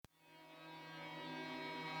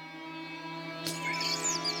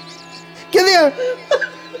here.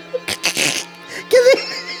 Give me.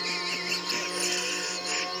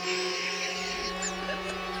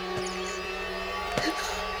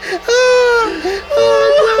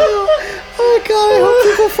 Oh God, I hope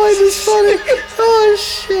people find this funny. Oh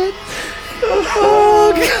shit.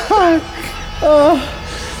 Oh God. Oh.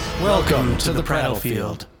 Welcome to the Prattle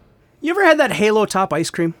Field. You ever had that Halo Top ice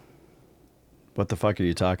cream? What the fuck are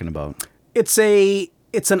you talking about? It's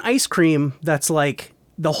an ice cream that's like,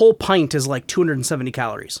 the whole pint is like 270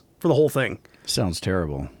 calories for the whole thing. Sounds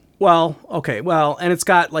terrible. Well, okay, well, and it's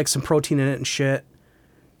got like some protein in it and shit.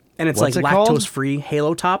 And it's What's like it called? lactose free.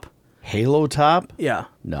 Halo Top. Halo Top? Yeah.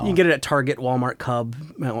 No. You can get it at Target, Walmart, Cub.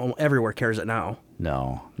 Well, everywhere carries it now.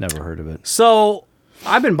 No, never heard of it. So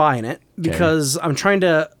I've been buying it because I'm trying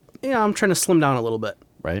to slim down a little bit.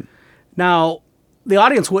 Right. Now, the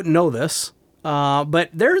audience wouldn't know this, but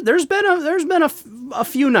there's been a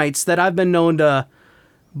few nights that I've been known to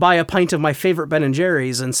buy a pint of my favorite Ben &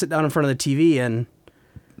 Jerry's and sit down in front of the TV and...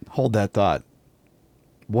 Hold that thought.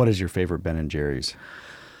 What is your favorite Ben & Jerry's?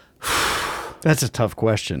 That's a tough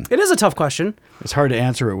question. It is a tough question. It's hard to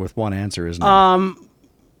answer it with one answer, isn't it?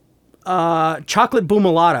 Chocolate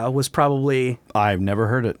Boomalata was probably... I've never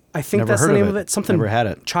heard it. I think Never that's the heard name of it. Something... Never had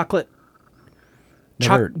it. Chocolate...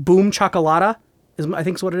 Never. Boom Chocolata, I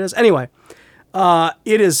think is what it is. Anyway,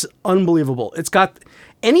 it is unbelievable. It's got...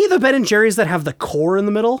 Any of the Ben & Jerry's that have the core in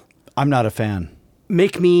the middle... I'm not a fan.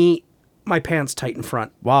 Make my pants tight in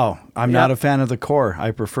front. Wow. I'm not a fan of the core.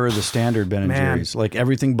 I prefer the standard Ben & Man. Jerry's. Like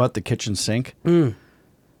everything but the kitchen sink. You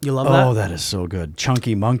love that? Oh, that is so good.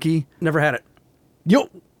 Chunky Monkey. Never had it. Yo,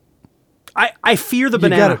 I fear the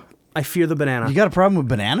banana. I fear the banana. you got a problem with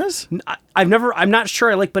bananas? I'm not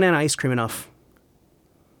sure I like banana ice cream enough.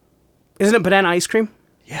 Isn't it banana ice cream?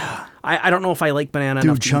 Yeah. I don't know if I like banana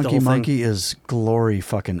enough Dude, to eat the Chunky whole thing. Monkey is glory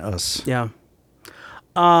fucking us. Yeah.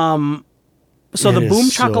 So It the is Boom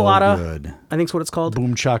so Chocolata, good. I think is what it's called.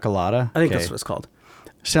 Boom Chocolata? I think that's what it's called.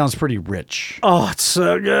 Sounds pretty rich. Oh, it's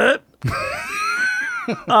so good.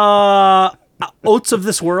 Oats of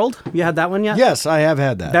This World. You had that one yet? Yes, I have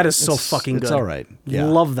had that. That is so fucking good. It's all right. Yeah.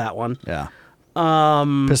 Love that one. Yeah.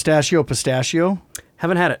 Pistachio.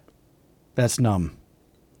 Haven't had it. That's numb.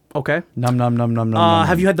 Okay. Numb.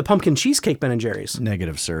 Have you had the pumpkin cheesecake Ben & Jerry's?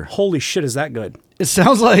 Negative, sir. Holy shit, is that good? It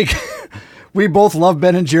sounds like we both love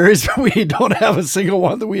Ben & Jerry's, but we don't have a single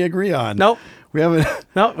one that we agree on. Nope. We haven't.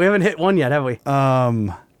 No, we haven't hit one yet, have we?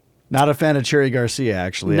 Not a fan of Cherry Garcia,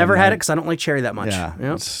 actually. Never had it because I don't like cherry that much. Yeah.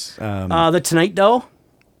 Yep. It's, The Tonight Dough.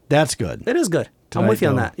 that's good. It is good. I'm with you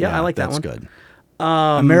on that. Yeah, I like that one. That's good.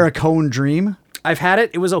 Americone Dream. I've had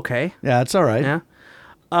it. It was okay. Yeah, it's all right.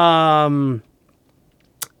 Yeah.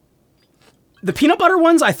 The peanut butter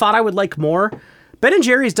ones I thought I would like more. Ben &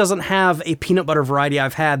 Jerry's doesn't have a peanut butter variety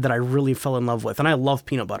I've had that I really fell in love with, and I love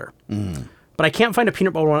peanut butter. But I can't find a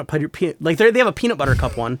peanut butter one. Like they have a peanut butter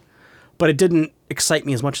cup one, but it didn't excite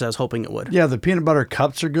me as much as I was hoping it would. Yeah, the peanut butter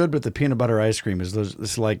cups are good, but the peanut butter ice cream is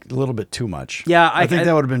it's like a little bit too much. Yeah, I think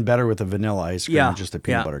that would have been better with the vanilla ice cream than just the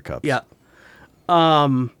peanut butter cups. Yeah.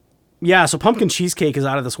 Yeah, so pumpkin cheesecake is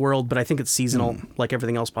out of this world, but I think it's seasonal, like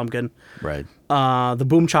everything else pumpkin. Right. The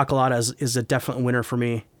Boom Chocolata is a definite winner for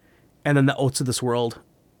me. And then the Oats of This World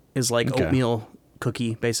is like oatmeal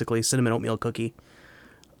cookie, basically, cinnamon oatmeal cookie.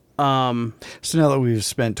 So now that we've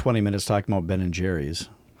spent 20 minutes talking about Ben & Jerry's,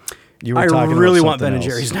 you were I talking really about want something Ben &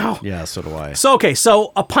 else. Jerry's now. Yeah, so do I.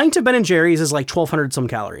 So a pint of Ben & Jerry's is like 1,200 some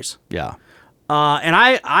calories. Yeah. And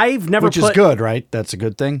I've never Which is good, right? That's a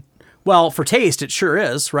good thing. Well, for taste, it sure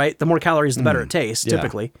is, right? The more calories, the better it tastes, yeah.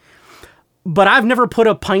 typically. But I've never put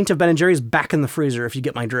a pint of Ben & Jerry's back in the freezer, if you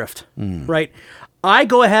get my drift, right? I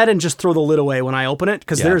go ahead and just throw the lid away when I open it,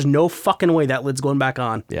 because there's no fucking way that lid's going back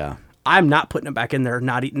on. Yeah. I'm not putting it back in there,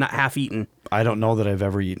 not half eaten. I don't know that I've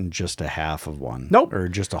ever eaten just a half of one. Nope. Or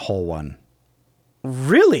just a whole one.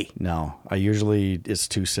 Really? No. It's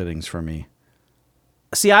 2 sittings for me.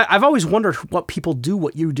 See, I've always wondered what people do,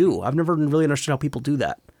 what you do. I've never really understood how people do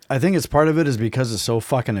that. I think it's part of it is because it's so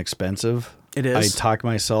fucking expensive. It is. I talk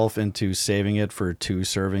myself into saving it for 2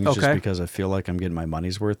 servings just because I feel like I'm getting my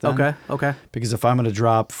money's worth then. Okay. Because if I'm going to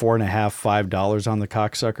drop $4.50, $5 on the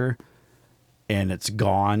cocksucker and it's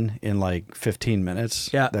gone in like 15 minutes,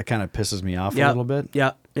 that kind of pisses me off a little bit.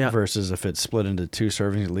 Yeah. Versus if it's split into 2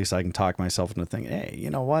 servings, at least I can talk myself into thinking, hey, you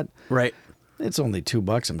know what? Right. It's only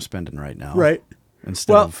 $2 I'm spending right now. Right.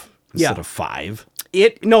 Instead of 5.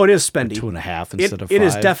 It is spendy. 2.5 instead of 5. It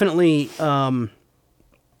is definitely, and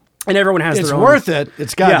everyone has it's their own. It's worth it.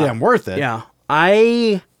 It's goddamn worth it. Yeah.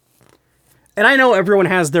 I And I know everyone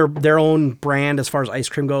has their own brand as far as ice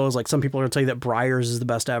cream goes. Like some people are going to tell you that Breyers is the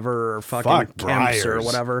best ever, or fucking Kemp's or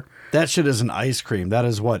whatever. That shit isn't ice cream. That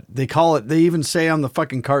is what they call it. They even say on the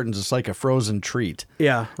fucking cartons it's like a frozen treat.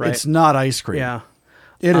 Yeah, right. It's not ice cream. Yeah.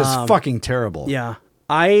 It is fucking terrible. Yeah.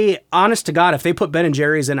 Honest to God, if they put Ben and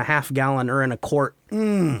Jerry's in a half gallon or in a quart,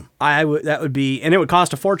 that would be, and it would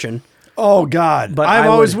cost a fortune. Oh God. But I've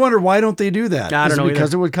always wondered, why don't they do that? I don't know because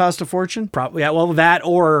either. it would cost a fortune? Probably. Yeah. Well, that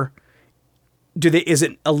or is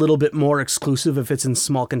it a little bit more exclusive if it's in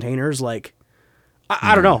small containers? Like,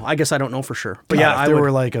 I don't know. I guess I don't know for sure. But God, yeah, if there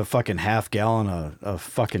were like a fucking half gallon of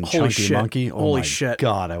fucking chunky monkey. Oh Holy my shit.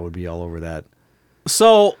 God, I would be all over that.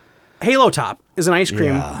 So, Halo Top is an ice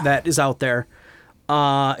cream that is out there.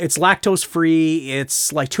 It's lactose free.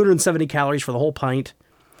 It's like 270 calories for the whole pint.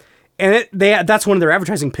 And that's one of their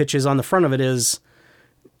advertising pitches on the front of it is,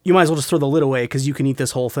 you might as well just throw the lid away because you can eat this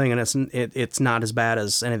whole thing and it's not as bad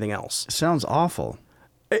as anything else. It sounds awful.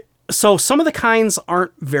 So some of the kinds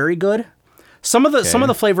aren't very good. Some of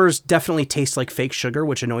the flavors definitely taste like fake sugar,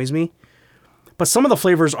 which annoys me. But some of the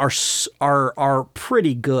flavors are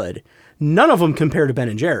pretty good. None of them compare to Ben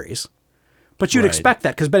and Jerry's. But you'd expect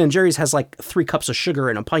that because Ben and Jerry's has like 3 cups of sugar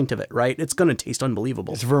in a pint of it, right? It's going to taste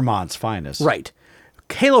unbelievable. It's Vermont's finest. Right.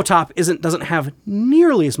 Halo Top doesn't have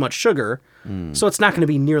nearly as much sugar, so it's not going to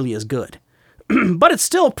be nearly as good. But it's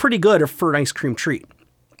still pretty good for an ice cream treat.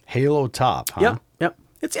 Halo Top, huh? Yep.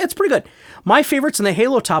 It's pretty good. My favorites in the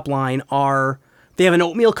Halo Top line are, they have an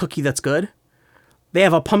oatmeal cookie that's good. They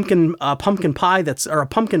have a pumpkin pie or a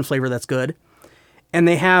pumpkin flavor that's good. And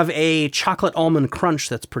they have a chocolate almond crunch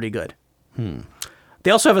that's pretty good. They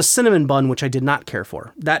also have a cinnamon bun, which I did not care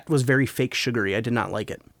for. That was very fake sugary. I did not like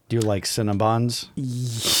it. Do you like Cinnabons?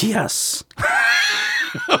 Yes.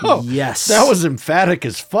 Yes. That was emphatic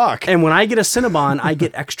as fuck. And when I get a Cinnabon, I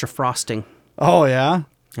get extra frosting. Oh, yeah?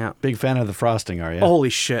 Yeah. Big fan of the frosting, are you? Holy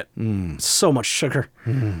shit. So much sugar.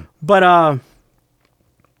 But,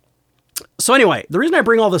 so anyway, the reason I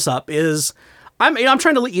bring all this up is I'm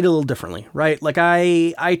trying to eat a little differently, right? Like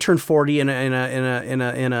I turned 40 in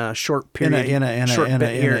a short period.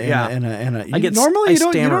 Normally you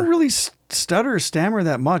don't really stutter or stammer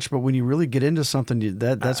that much, but when you really get into something,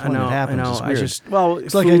 that's when it happens. I know. It's weird.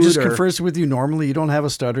 It's like I just converse with you normally. You don't have a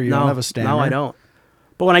stutter. You don't have a stammer. No, I don't.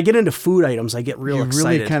 But when I get into food items, I get real excited.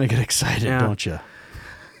 You really kind of get excited, don't you?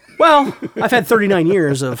 Well, I've had 39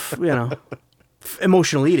 years of,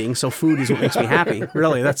 emotional eating, so food is what makes me happy.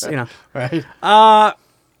 Really, that's, Right.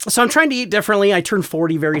 So I'm trying to eat differently. I turn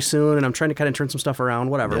 40 very soon, and I'm trying to kind of turn some stuff around,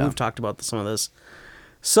 whatever. Yeah. We've talked about some of this.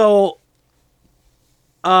 So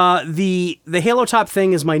the Halo Top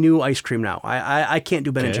thing is my new ice cream now. I can't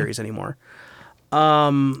do Ben and Jerry's anymore.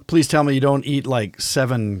 Please tell me you don't eat like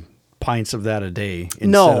 7 pints of that a day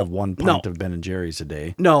instead of 1 pint of Ben and Jerry's a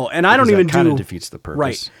day. No, and I don't even kind of defeats the purpose.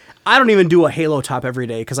 Right. I don't even do a Halo Top every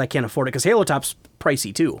day because I can't afford it, because Halo Top's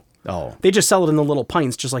pricey too. Oh. They just sell it in the little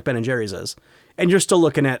pints just like Ben and Jerry's is. And you're still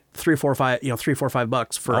looking at $3, $4,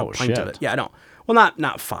 $5 for a pint of it. Yeah, I don't. Well,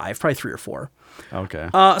 not 5, probably 3 or 4. Okay.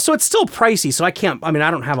 So it's still pricey, so I can't, I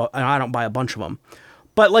don't buy a bunch of them.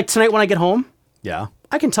 But like tonight when I get home, yeah,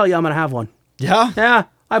 I can tell you I'm going to have one. Yeah? Yeah.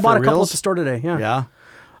 I bought a couple reals? at the store today. Yeah. Yeah.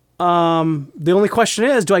 The only question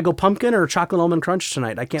is, do I go pumpkin or chocolate almond crunch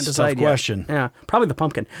tonight? I can't decide yet. Question. Yeah, probably the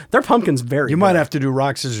pumpkin. Their pumpkin's very You good. might have to do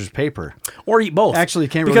rock, scissors, paper. Or eat both. Actually, you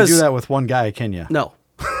can't really do that with one guy, can you? No.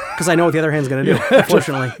 Because I know what the other hand's going to do,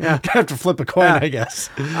 unfortunately. Yeah. You have to flip a coin, I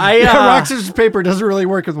guess. Yeah, rock, scissors, paper doesn't really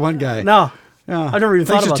work with one guy. No. Yeah. I've never even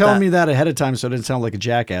thought about that. Thanks for telling me that ahead of time so I didn't sound like a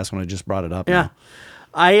jackass when I just brought it up. Yeah.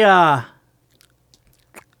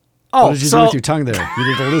 What did you do with your tongue there?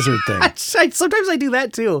 You did a lizard thing. Sometimes I do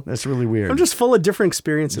that too. That's really weird. I'm just full of different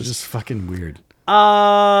experiences. It's just fucking weird.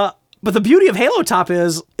 But the beauty of Halo Top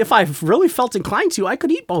is, if I really felt inclined to, I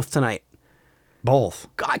could eat both tonight. Both.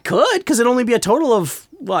 I could, because it'd only be a total of,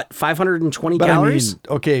 520 calories? I mean,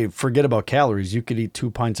 okay, forget about calories. You could eat 2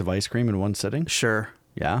 pints of ice cream in one sitting? Sure.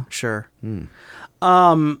 Yeah? Sure.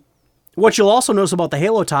 What you'll also notice about the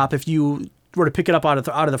Halo Top, if you were to pick it up out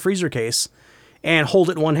of the freezer case and hold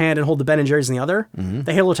it in one hand and hold the Ben and Jerry's in the other,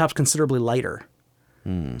 the Halo Top's considerably lighter.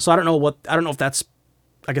 So I don't know if that's,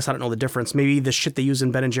 I guess I don't know the difference. Maybe the shit they use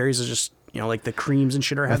in Ben and Jerry's is just, like the creams and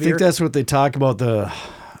shit are heavier. I think that's what they talk about, the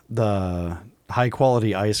high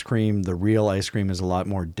quality ice cream. The real ice cream is a lot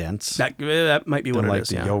more dense. That might be what it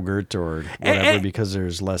is. Like the yogurt or whatever, because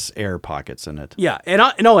there's less air pockets in it. Yeah, and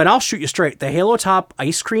I'll shoot you straight. The Halo Top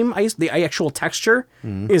ice cream, the actual texture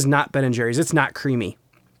is not Ben and Jerry's. It's not creamy,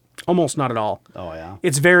 almost not at all. Oh yeah,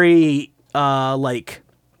 it's very it's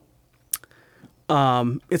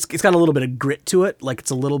got a little bit of grit to it. Like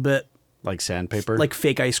it's a little bit Like sandpaper? Like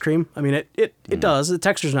fake ice cream. I mean, it does. The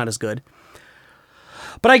texture's not as good.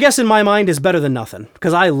 But I guess in my mind, it's better than nothing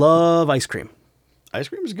because I love ice cream. Ice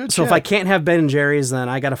cream is good. So if I can't have Ben and Jerry's, then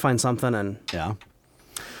I got to find something. And yeah.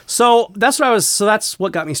 So that's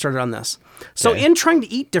what got me started on this. So Okay. in trying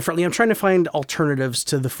to eat differently, I'm trying to find alternatives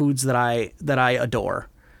to the foods that I adore.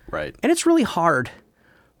 Right. And it's really hard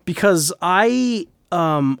because I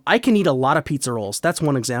can eat a lot of pizza rolls. That's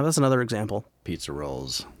one example. That's another example. Pizza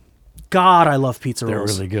rolls. God, I love pizza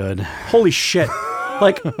rolls. They're really good. Holy shit.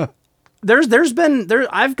 Like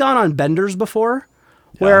I've gone on benders before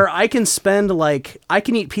where I can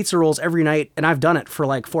eat pizza rolls every night, and I've done it for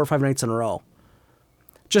like 4 or 5 nights in a row.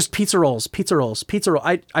 Just pizza rolls.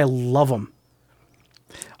 I love them.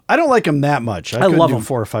 I don't like them that much. I couldn't love do them.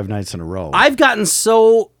 4 or 5 nights in a row. I've gotten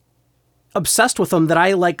so obsessed with them that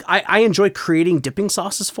I enjoy creating dipping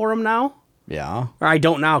sauces for them now. Yeah. Or I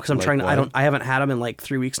don't now because I'm trying to. what? I haven't had them in like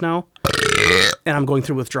 3 weeks now, and I'm going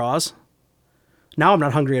through withdrawals. Now I'm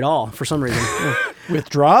not hungry at all for some reason.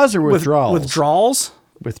 Withdraws or withdrawals? Withdrawals.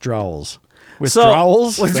 Withdrawals.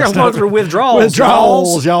 Withdrawals. That's Going through withdrawals.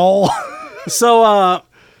 Withdrawals, y'all. So,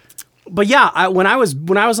 but yeah, when I was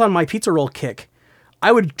on my pizza roll kick,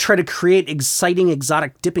 I would try to create exciting,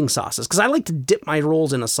 exotic dipping sauces because I like to dip my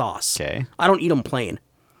rolls in a sauce. Okay. I don't eat them plain.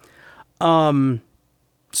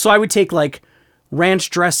 So I would take like ranch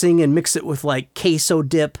dressing and mix it with like queso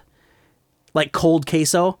dip, like cold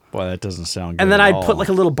queso. Boy, that doesn't sound good. And then at I'd all. put like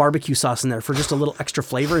a little barbecue sauce in there for just a little extra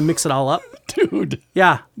flavor and mix it all up. Dude.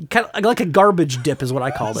 Yeah. Kind of like a garbage dip is what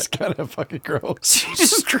I called It's it. kind of fucking gross. So you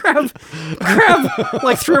just grab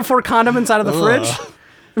like 3 or 4 condiments out of the fridge,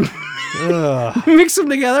 mix them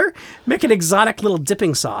together, make an exotic little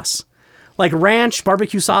dipping sauce. Like ranch,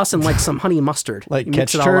 barbecue sauce, and like some honey mustard. Like You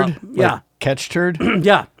catch mix it all up. turd? Yeah. Like catch turd?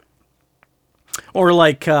 Yeah. Or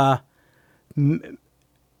like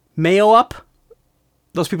mayo up.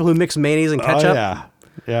 Those people who mix mayonnaise and ketchup. Oh, yeah.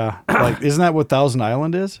 Yeah. Like, isn't that what Thousand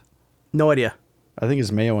Island is? No idea. I think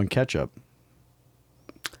it's mayo and ketchup.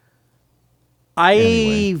 I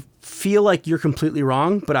Anyway. feel like you're completely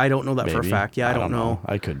wrong, but I don't know that for a Maybe. fact. Yeah, I don't know.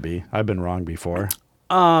 I could be. I've been wrong before.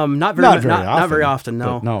 Not very often.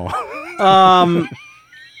 No. But no.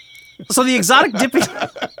 So the exotic dipping,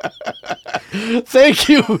 Thank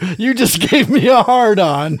you. You just gave me a hard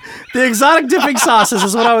on. the exotic dipping sauces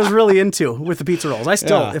is what I was really into with the pizza rolls. I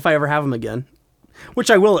still, Yeah. if I ever have them again, which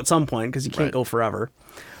I will at some point because you can't go forever.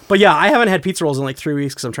 But yeah, I haven't had pizza rolls in like 3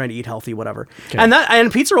 weeks because I'm trying to eat healthy, whatever. Okay.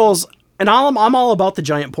 And pizza rolls, and I'm all about the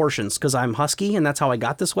giant portions because I'm husky and that's how I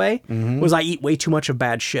got this way. Was I eat way too much of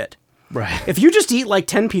bad shit. Right. If you just eat like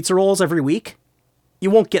 10 pizza rolls every week, you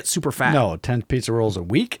won't get super fat. No, 10 pizza rolls a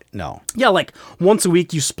week? No. Yeah, like once a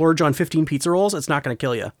week you splurge on 15 pizza rolls, it's not going to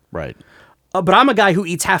kill you. Right. But I'm a guy who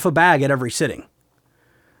eats half a bag at every sitting.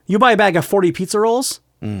 You buy a bag of 40 pizza rolls,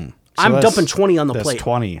 I'm that's- dumping 20 on the That's plate.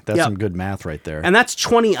 20. That's Yep. some good math right there. And that's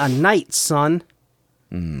 20 a night, son.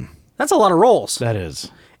 That's a lot of rolls. That is.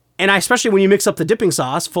 And especially when you mix up the dipping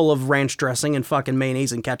sauce full of ranch dressing and fucking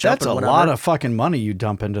mayonnaise and ketchup That's and a whatever. lot of fucking money you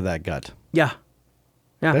dump into that gut. Yeah.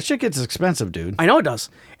 Yeah. That shit gets expensive, dude. I know it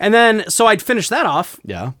does. And then, so I'd finish that off,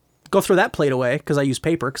 Yeah. go throw that plate away because I use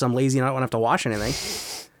paper because I'm lazy and I don't want to have to wash anything.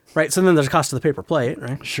 Right? So then there's a cost of the paper plate,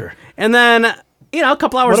 right? Sure. And then, a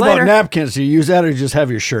couple hours What about later. napkins? Do you use that or you just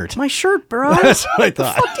have your shirt? My shirt, bro. That's what I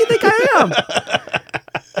thought. What do you think I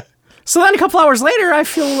am? So then a couple hours later, I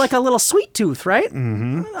feel like a little sweet tooth, right?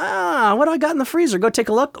 Mm-hmm. What do I got in the freezer? Go take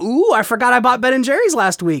a look. Ooh, I forgot I bought Ben & Jerry's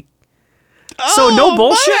last week. So no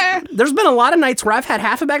bullshit. buddy. There's been a lot of nights where I've had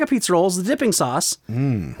half a bag of pizza rolls, the dipping sauce,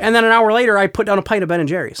 and then an hour later, I put down a pint of Ben &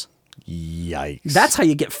 Jerry's. Yikes. That's how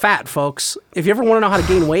you get fat, folks. If you ever want to know how to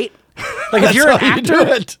gain weight, like if you're an how you do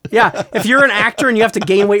actor, it. yeah, if you're an actor and you have to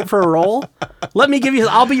gain weight for a role,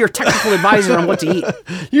 I'll be your technical advisor on what to eat.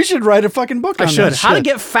 You should write a fucking book on I should. that How to shit.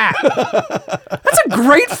 get fat. That's a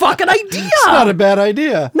great fucking idea. It's not a bad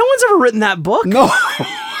idea. No one's ever written that book. No,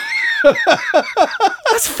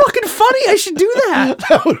 That's fucking funny. I should do that.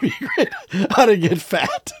 that would be great. How to get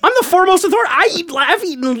fat. I'm the foremost authority. I've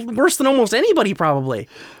eaten worse than almost anybody probably.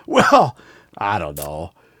 Well, I don't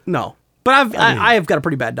know. No, but I have got a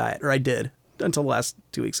pretty bad diet, or I did until the last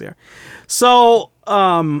 2 weeks here. So,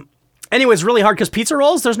 anyway, it's really hard because pizza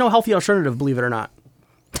rolls, there's no healthy alternative, believe it or not.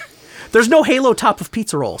 There's no halo top of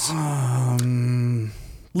pizza rolls.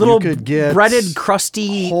 Little you could get breaded,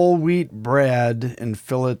 crusty, whole wheat bread and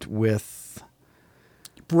fill it with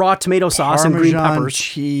raw tomato sauce and green Parmesan peppers.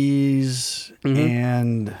 cheese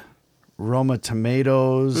and Roma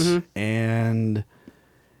tomatoes and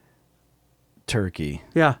turkey.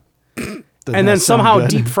 Yeah. Doesn't And then that sound somehow good?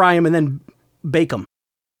 deep fry them and then bake them.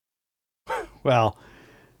 Well,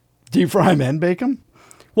 Deep fry them and bake them?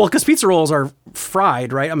 Well, because pizza rolls are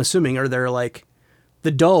fried, right? I'm assuming, or they're like,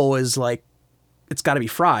 the dough is like, it's got to be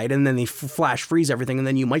fried, and then they flash freeze everything, and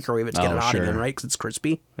then you microwave it to get it hot again, right? Because it's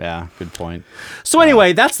crispy. Yeah, good point. So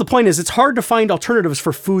anyway, that's the point. Is it's hard to find alternatives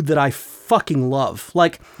for food that I fucking love.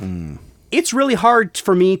 Like, it's really hard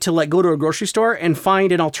for me to like go to a grocery store and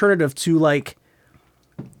find an alternative to like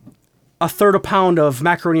a third a pound of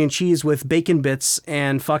macaroni and cheese with bacon bits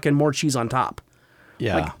and fucking more cheese on top.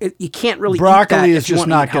 Yeah, like, you can't really. Broccoli eat that is just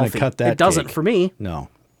not going to cut that. It doesn't cake. For me. No,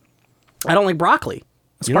 I don't like broccoli.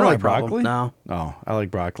 That's you don't like problem. broccoli? No. Oh, I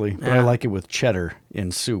like broccoli, but I like it with cheddar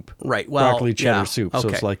in soup. Right. Well, broccoli cheddar soup. Okay. So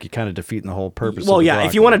it's like you're kind of defeating the whole purpose. Well, of the yeah. broccoli.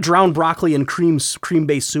 If you want to drown broccoli in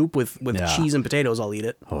cream-based soup with cheese and potatoes, I'll eat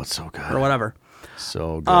it. Oh, it's so good. Or whatever.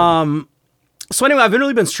 So good. So anyway, I've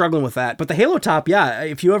really been struggling with that. But the Halo Top, yeah,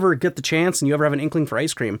 if you ever get the chance and you ever have an inkling for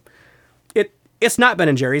ice cream, it's not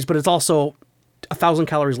Ben & Jerry's, but it's also 1,000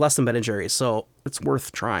 calories less than Ben & Jerry's, so it's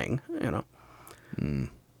worth trying, you know.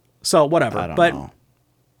 So whatever. I don't know.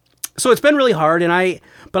 So it's been really hard,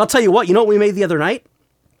 but I'll tell you what, you know what we made the other night?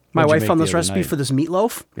 My What'd you wife make found the this other recipe night? for this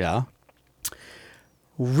meatloaf. Yeah.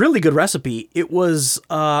 Really good recipe. It was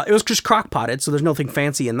just crock potted, so there's nothing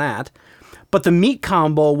fancy in that. But the meat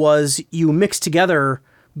combo was you mix together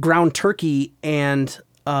ground turkey and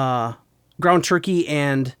ground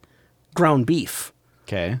beef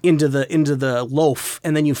Okay. into the loaf,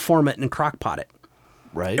 and then you form it and crock pot it.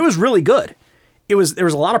 Right. It was really good. There was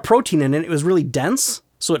a lot of protein in it. It was really dense,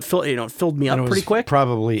 so it filled me up And it pretty was quick.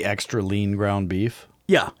 Probably extra lean ground beef.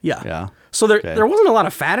 Yeah. Yeah. So there wasn't a lot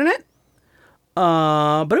of fat in it,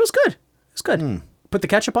 but it was good. It was good. Put the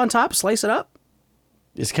ketchup on top, slice it up.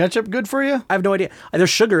 Is ketchup good for you? I have no idea. There's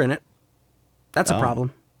sugar in it. That's a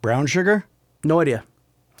problem. Brown sugar? No idea.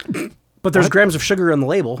 But there's grams of sugar on the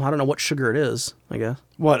label. I don't know what sugar it is, I guess.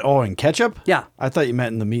 What? Oh, in ketchup? Yeah. I thought you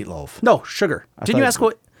meant in the meatloaf. No, sugar. Didn't you thought- ask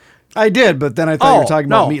what? I did, but then I thought you were talking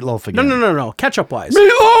about meatloaf again. No. Ketchup-wise.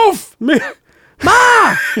 Meatloaf! Ma!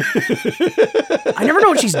 I never know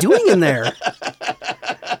what she's doing in there.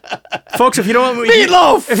 Folks, if you don't know what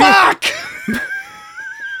Meatloaf! Fuck!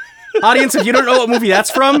 Audience, if you don't know what movie that's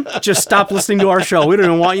from, just stop listening to our show. We don't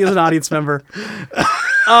even want you as an audience member.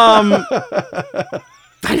 I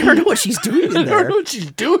never know what she's doing in I don't there. know what she's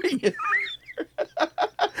doing.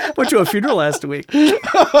 Went to a funeral last week.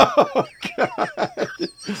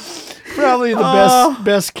 Probably the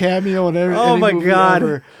best cameo in every Oh my movie God.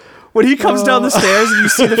 ever. When he comes down the stairs and you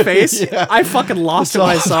see the face, Yeah. I fucking lost in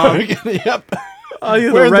my song. Yep. Yeah,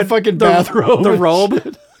 Wearing the fucking bathrobe. The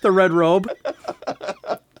robe. The red robe.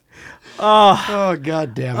 Oh,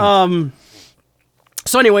 God damn it.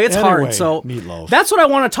 So anyway, it's Anyway, hard. So meatloaf. that's what I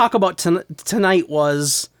want to talk about tonight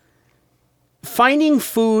was finding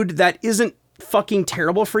food that isn't fucking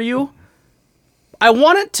terrible for you. I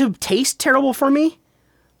want it to taste terrible for me,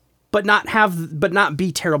 but not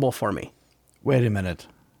be terrible for me. Wait a minute.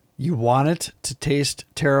 You want it to taste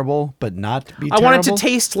terrible, but not be terrible? I want it to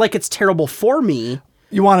taste like it's terrible for me.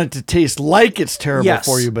 You want it to taste like it's terrible Yes.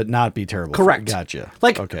 for you, but not be terrible Correct. for you. Gotcha.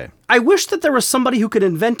 Like, okay. I wish that there was somebody who could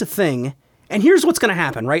invent a thing. And here's what's going to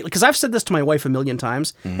happen, right? Because I've said this to my wife a million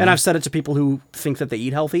times, and I've said it to people who think that they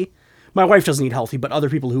eat healthy. My wife doesn't eat healthy, but other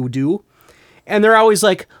people who do. And they're always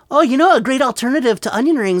like, oh, you know, a great alternative to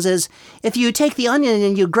onion rings is if you take the onion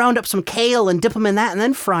and you ground up some kale and dip them in that and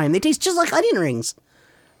then fry them. They taste just like onion rings.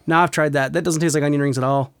 Now I've tried that. That doesn't taste like onion rings at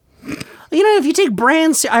all. You know, if you take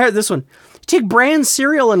I heard this one. Take bran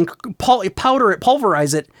cereal and powder it,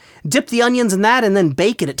 pulverize it, dip the onions in that, and then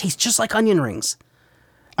bake it. It tastes just like onion rings.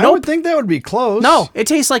 I would think that would be close. No, it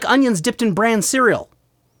tastes like onions dipped in bran cereal.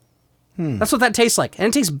 That's what that tastes like. And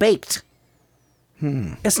it tastes baked.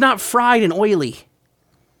 It's not fried and oily.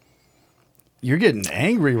 You're getting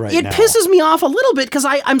angry right It now. pisses me off a little bit because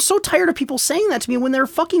I'm so tired of people saying that to me when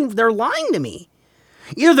they're lying to me.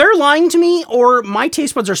 Either they're lying to me or my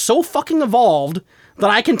taste buds are so fucking evolved that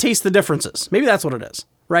I can taste the differences. Maybe that's what it is,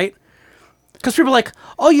 right? Because people are like,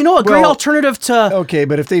 oh, you know, a great alternative to... Okay,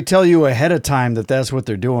 but if they tell you ahead of time that that's what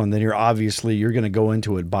they're doing, then you're going to go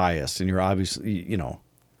into it biased, and you're obviously, you know...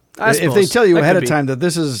 I If they suppose. tell you That ahead could of be. time that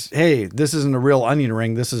this isn't a real onion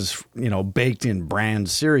ring, this is, baked in bran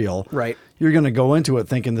cereal, Right. You're going to go into it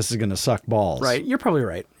thinking this is going to suck balls. Right, you're probably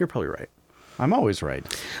right. I'm always right.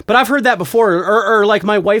 But I've heard that before, or like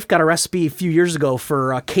my wife got a recipe a few years ago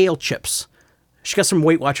for kale chips. She got some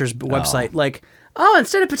Weight Watchers website. Like,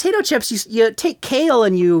 instead of potato chips, you take kale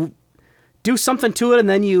and you do something to it, and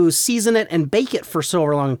then you season it and bake it for so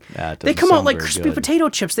long. That They doesn't come out sound like very crispy good. potato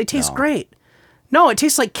chips. They taste great. No, it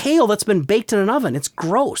tastes like kale that's been baked in an oven. It's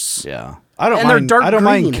gross. Yeah. I don't And they're mind dark I don't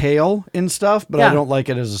mind green. kale and stuff, but Yeah. I don't like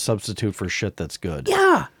it as a substitute for shit that's good.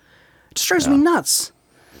 Yeah. It just drives me nuts.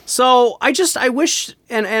 So I wish,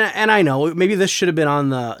 and I know maybe this should have been on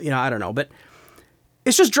the, I don't know, but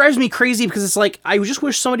it just drives me crazy because it's like, I just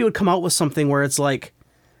wish somebody would come out with something where it's like,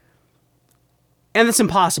 and it's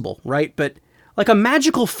impossible, right? But like a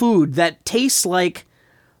magical food that tastes like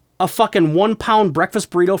a fucking 1 pound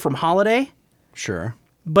breakfast burrito from Holiday. Sure.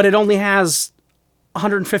 But it only has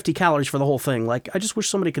 150 calories for the whole thing. Like, I just wish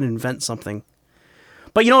somebody could invent something.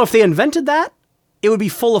 But if they invented that, it would be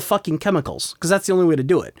full of fucking chemicals, because that's the only way to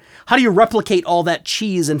do it. How do you replicate all that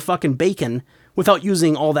cheese and fucking bacon without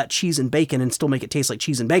using all that cheese and bacon and still make it taste like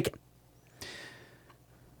cheese and bacon?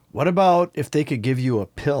 What about if they could give you a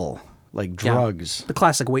pill, like drugs? The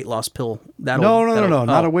classic weight loss pill. No,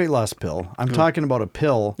 not a weight loss pill. I'm talking about a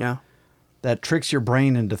pill that tricks your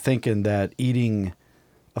brain into thinking that eating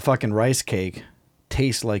a fucking rice cake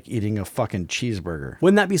tastes like eating a fucking cheeseburger.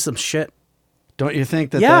 Wouldn't that be some shit? Don't you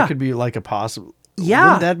think that could be like a possible... Yeah.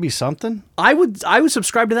 Wouldn't that be something? I would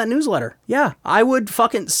subscribe to that newsletter. Yeah. I would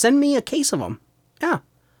fucking send me a case of them. Yeah.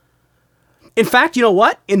 In fact, you know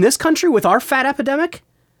what? In this country with our fat epidemic,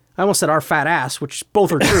 I almost said our fat ass, which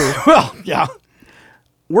both are true. Well, yeah.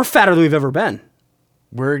 We're fatter than we've ever been.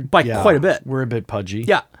 We're quite a bit. We're a bit pudgy.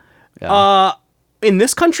 Yeah. In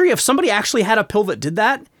this country, if somebody actually had a pill that did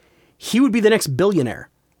that, he would be the next billionaire.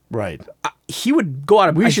 Right. He would go out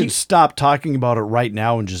of... We should stop talking about it right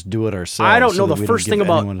now and just do it ourselves. I don't know the first thing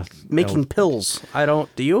about making pills. I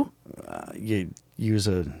don't... Do you? You use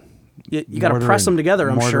a... You got to press them together,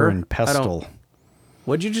 I'm sure. Mortar and pestle.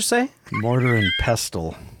 What'd you just say? Mortar and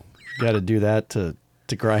pestle. You got to do that to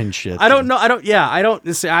grind shit. I don't know.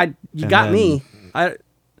 You got me.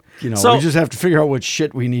 We just have to figure out what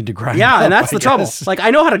shit we need to grind Yeah, up, and that's I the trouble. guess. Like, I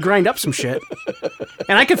know how to grind up some shit.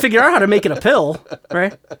 And I can figure out how to make it a pill,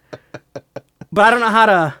 right? But I don't know how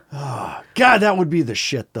to... God, that would be the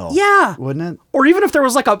shit, though. Yeah. Wouldn't it? Or even if there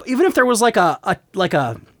was like a...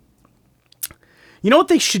 You know what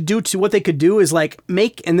they should do to... What they could do is like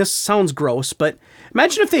make... And this sounds gross, but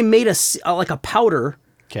imagine if they made like a powder...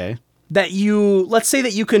 Okay. That you... Let's say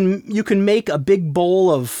that you can make a big bowl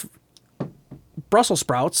of Brussels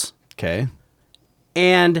sprouts. Okay.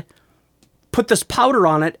 And put this powder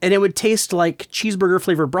on it, and it would taste like cheeseburger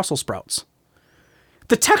flavored Brussels sprouts.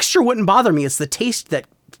 The texture wouldn't bother me. It's the taste that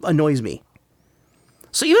annoys me.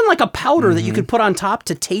 So even like a powder that you could put on top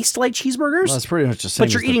to taste like cheeseburgers. Well, that's pretty much the same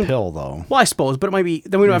as the pill, though. Well, I suppose, but it might be...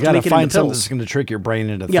 Then we don't have to make it into pills. You got to find something that's going to trick your brain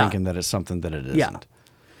into thinking that it's something that it isn't. Yeah.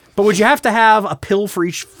 But would you have to have a pill for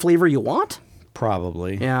each flavor you want?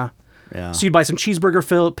 Probably. Yeah. Yeah. So you'd buy some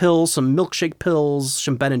cheeseburger pills, some milkshake pills,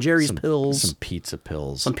 some Ben & Jerry's pills. Some pizza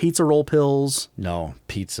pills. Some pizza roll pills. No,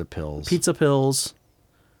 pizza pills. Pizza pills.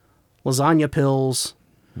 Lasagna pills.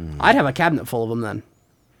 I'd have a cabinet full of them then.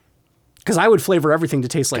 Because I would flavor everything to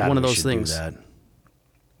taste like one of those things. Do that.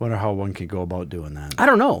 Wonder how one could go about doing that. I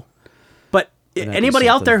don't know. But anybody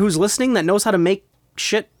out there who's listening that knows how to make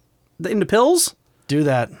shit into pills? Do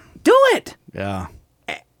that. Do it. Yeah.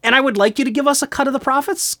 And I would like you to give us a cut of the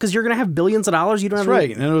profits because you're going to have billions of dollars. You don't That's have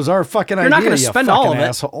right. And it was our fucking idea. You're not going to spend all of it.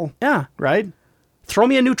 Asshole. Yeah. Right? Throw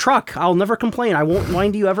me a new truck. I'll never complain. I won't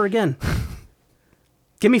whine to you ever again.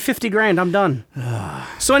 Give me 50 grand. I'm done.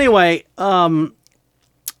 So anyway, that's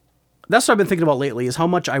what I've been thinking about lately is how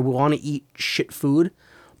much I want to eat shit food,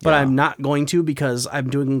 but I'm not going to because I'm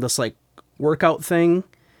doing this like workout thing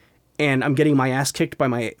and I'm getting my ass kicked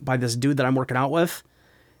by this dude that I'm working out with.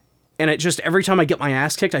 And it just, every time I get my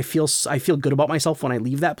ass kicked, I feel good about myself when I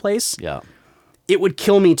leave that place. Yeah. It would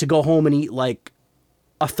kill me to go home and eat like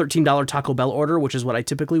a $13 Taco Bell order, which is what I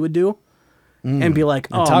typically would do. And be like,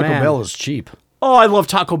 oh, Taco Bell is cheap. Oh, I love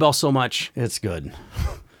Taco Bell so much. It's good.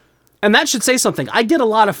 And that should say something. I get a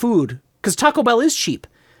lot of food because Taco Bell is cheap.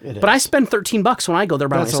 But I spend $13 when I go there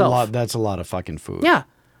by myself. That's a lot of fucking food. Yeah.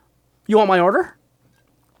 You want my order?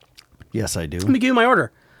 Yes, I do. Let me give you my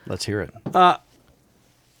order. Let's hear it.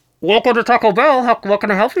 Welcome to Taco Bell. What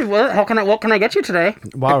can I help you with? What can I get you today?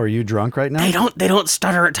 Wow, are you drunk right now? They don't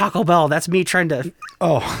stutter at Taco Bell. That's me trying to.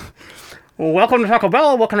 Oh. Welcome to Taco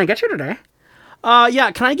Bell. What can I get you today?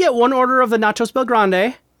 Yeah, can I get one order of the Nachos Bel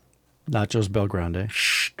Grande? Nachos Bel Grande.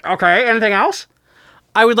 Okay, anything else?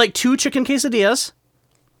 I would like 2 chicken quesadillas.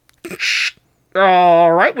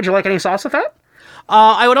 All right, would you like any sauce with that?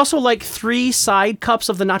 I would also like 3 side cups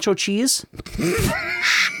of the nacho cheese.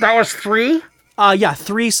 That was 3? Yeah,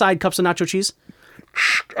 3 side cups of nacho cheese.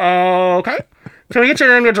 Okay. Can we get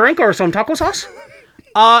you a drink or some taco sauce?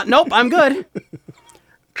 Nope, I'm good.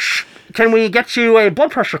 Can we get you a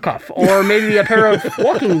blood pressure cuff or maybe a pair of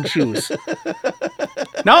walking shoes?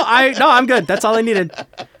 No, I'm good. That's all I needed.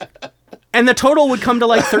 And the total would come to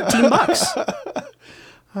like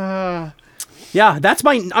 $13. Yeah, that's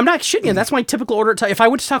my. I'm not shitting you. That's my typical order. If I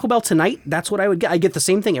went to Taco Bell tonight, that's what I would get. I get the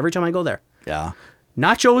same thing every time I go there. Yeah.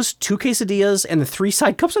 Nachos, 2 quesadillas, and the 3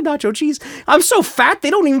 side cups of nacho cheese. I'm so fat they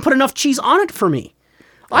don't even put enough cheese on it for me.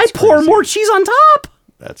 I pour crazy. more cheese on top.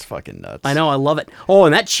 That's fucking nuts. I know, I love it. Oh,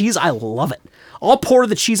 and that cheese, I love it. I'll pour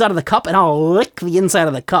the cheese out of the cup and I'll lick the inside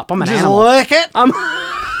of the cup. I'm an animal. Lick it.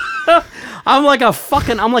 I'm like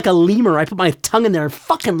a lemur. I put my tongue in there and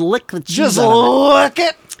fucking lick the cheese. Just out lick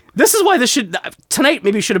it. This is why tonight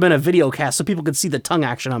maybe should have been a video cast so people could see the tongue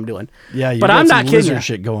action I'm doing. Yeah, but I'm not kidding you.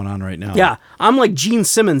 Shit going on right now. Yeah, I'm like Gene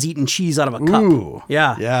Simmons eating cheese out of a cup. Ooh,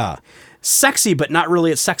 yeah. Yeah. Sexy, but not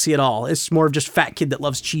really sexy at all. It's more of just fat kid that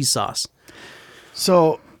loves cheese sauce.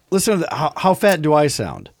 So listen to how fat do I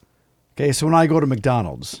sound? Okay, so when I go to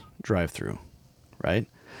McDonald's drive-through, right?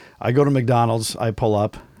 I go to McDonald's, I pull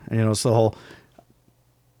up, and it's the whole.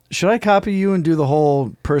 Should I copy you and do the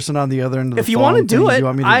whole person on the other end of the phone? If you want to do it, you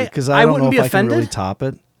want me to, because I don't know if I can really top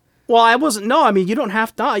it. Well, I wasn't. No, I mean you don't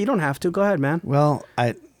have to. You don't have to. Go ahead, man. Well,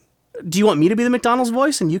 Do you want me to be the McDonald's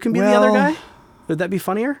voice and you can be the other guy? Would that be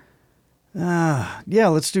funnier? Yeah,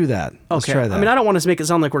 let's do that. Let's try that. I mean, I don't want to make it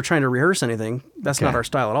sound like we're trying to rehearse anything. That's not our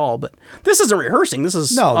style at all. But this isn't rehearsing. This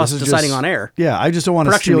is us deciding on air. Yeah, I just don't want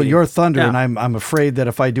to steal your thunder, Yeah. and I'm afraid that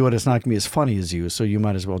if I do it, it's not going to be as funny as you. So you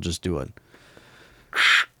might as well just do it.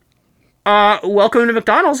 Welcome to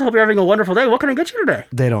McDonald's. Hope you're having a wonderful day. What can I get you today?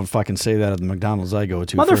 They don't fucking say that at the McDonald's I go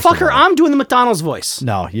to. Motherfucker, I'm doing the McDonald's voice.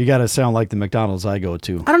 No, you got to sound like the McDonald's I go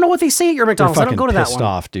to. I don't know what they say at your McDonald's. I don't go to that one. They're pissed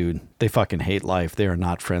off, dude. They fucking hate life. They are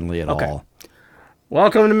not friendly at all.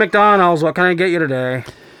 Welcome to McDonald's. What can I get you today?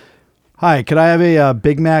 Hi, could I have a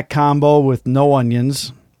Big Mac combo with no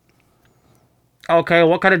onions? Okay,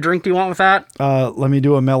 what kind of drink do you want with that? Let me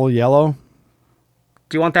do a mellow yellow.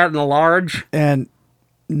 Do you want that in a large? And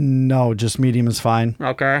no, just medium is fine.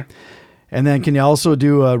 Okay. And then can you also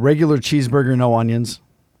do a regular cheeseburger, no onions?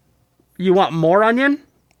 You want more onion?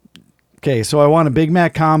 Okay, so I want a Big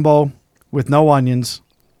Mac combo with no onions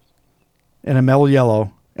and a mellow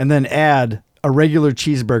yellow, and then add a regular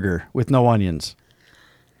cheeseburger with no onions.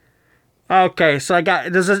 Okay, so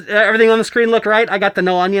does everything on the screen look right? I got the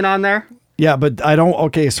no onion on there. Yeah, but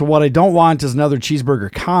so what I don't want is another cheeseburger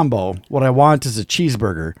combo. What I want is a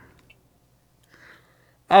cheeseburger.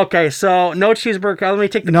 Okay, so no cheeseburger. Let me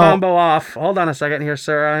take the combo off. Hold on a second here,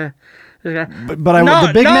 sir. But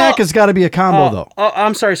the Big Mac has got to be a combo, though. Oh,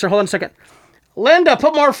 I'm sorry, sir. Hold on a second. Linda,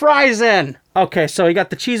 put more fries in. Okay, so you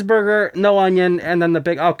got the cheeseburger, no onion, and then the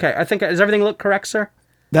big... Okay, does everything look correct, sir?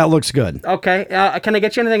 That looks good. Okay, can I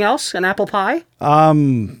get you anything else? An apple pie?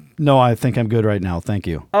 No, I think I'm good right now. Thank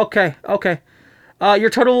you. Okay. Your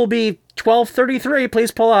total will be $12.33.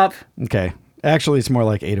 Please pull up. Okay. Actually, it's more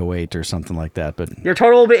like 808 or something like that, but... Your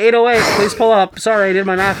total will be 808. Please pull up. Sorry, I did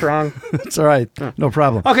my math wrong. It's all right. No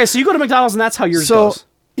problem. Okay, so you go to McDonald's and that's how yours goes.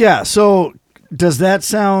 Yeah, so does that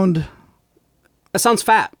sound... That sounds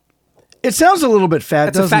fat. It sounds a little bit fat,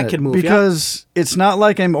 That's doesn't a fat kid move, because it's not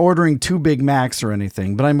like I'm ordering 2 Big Macs or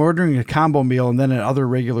anything, but I'm ordering a combo meal and then another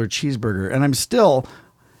regular cheeseburger. And I'm still,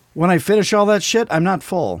 when I finish all that shit, I'm not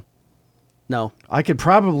full. No. I could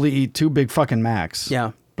probably eat 2 big fucking Macs.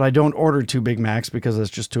 Yeah. But I don't order 2 Big Macs because it's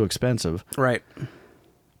just too expensive. Right.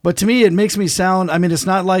 But to me, it makes me sound, I mean, it's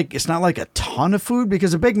not like a ton of food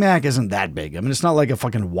because a Big Mac isn't that big. I mean, it's not like a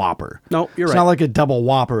fucking Whopper. No, you're right. It's not like a double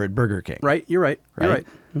Whopper at Burger King. Right, you're right. You're right.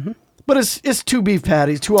 Mm-hmm. But it's 2 beef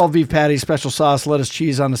patties, 2 all beef patties, special sauce, lettuce,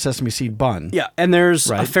 cheese on a sesame seed bun. Yeah, and there's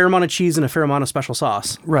a fair amount of cheese and a fair amount of special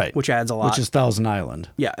sauce. Right. Which adds a lot. Which is Thousand Island.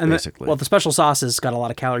 Yeah, and basically. the special sauce has got a lot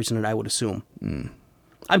of calories in it, I would assume.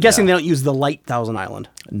 I'm guessing they don't use the light Thousand Island.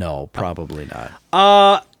 No, probably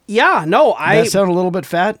not. Yeah, no, That sound a little bit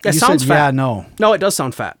fat? It You sounds said, fat. yeah, no. No, it does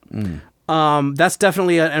sound fat. That's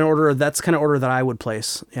definitely an order. That's the kind of order that I would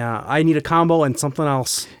place. Yeah, I need a combo and something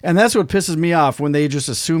else. And that's what pisses me off when they just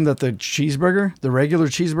assume that the cheeseburger, the regular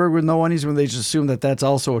cheeseburger with no onions, when they just assume that that's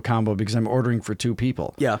also a combo because I'm ordering for 2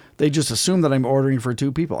 people. Yeah. They just assume that I'm ordering for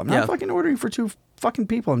 2 people. I'm not fucking ordering for 2 fucking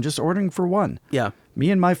people. I'm just ordering for 1. Yeah.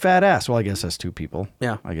 Me and my fat ass. Well, I guess that's 2 people.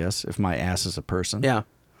 Yeah. I guess if my ass is a person. Yeah.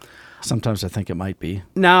 Sometimes I think it might be.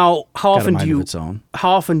 Now, how Got a often mind do of you its own.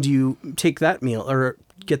 how often do you take that meal or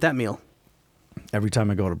get that meal? Every time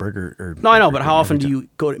I go to Burger or No, I know, but Burger how King, often every do you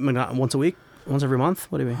go to McDonald's? Once a week? Once every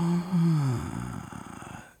month? What do you mean?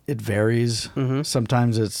 It varies. Mm-hmm.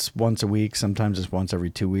 Sometimes it's once a week. Sometimes it's once every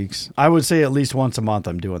 2 weeks. I would say at least once a month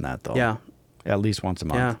I'm doing that, though. Yeah. At least once a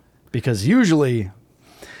month. Yeah. Because usually,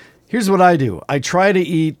 here's what I do. I try to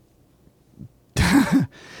eat...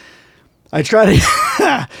 I try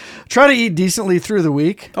to eat decently through the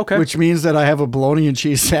week. Okay. Which means that I have a bologna and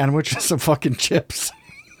cheese sandwich and some fucking chips.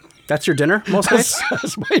 That's your dinner most nights?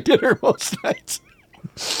 That's my dinner most nights.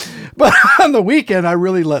 But on the weekend, I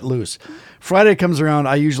really let loose. Friday comes around,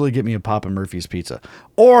 I usually get me a Papa Murphy's pizza.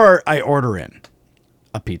 Or I order in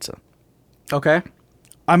a pizza. Okay.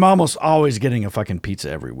 I'm almost always getting a fucking pizza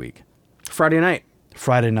every week. Friday night.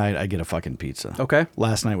 Friday night, I get a fucking pizza. Okay.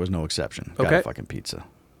 Last night was no exception. Got Okay. a fucking pizza.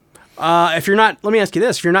 If you're not, let me ask you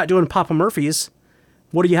this. If you're not doing Papa Murphy's,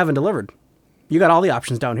 what are you having delivered? You got all the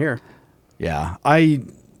options down here. Yeah. I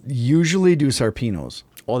usually do Sarpinos.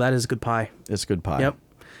 Oh, that is good pie. It's good pie. Yep.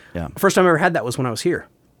 Yeah. First time I ever had that was when I was here.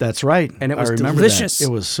 That's right. And it was I remember delicious. That.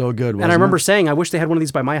 It was so good. And I remember saying, I wish they had one of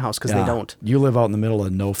these by my house because they don't. You live out in the middle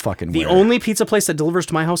of no fucking The where. only pizza place that delivers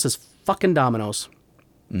to my house is fucking Domino's.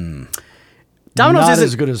 Domino's Not isn't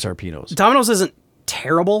as good as Sarpinos. Domino's isn't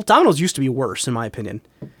terrible. Domino's used to be worse, in my opinion.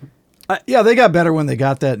 Yeah, they got better when they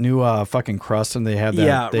got that new fucking crust and they have that.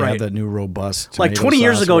 Yeah, they right. have that new robust. Like tomato 20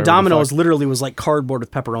 years sauce, ago, whatever the Domino's fuck. literally was like cardboard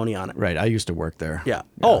with pepperoni on it. Right, I used to work there. Yeah.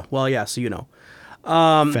 Oh, well, yeah. So you know,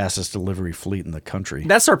 Fastest delivery fleet in the country.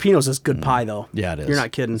 that Sarpino's is good pie, though. Yeah, it is. You're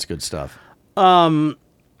not kidding. It's good stuff.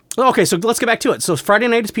 Okay, so let's get back to it. So Friday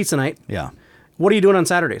night is pizza night. Yeah. What are you doing on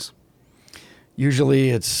Saturdays? Usually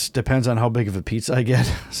it's depends on how big of a pizza I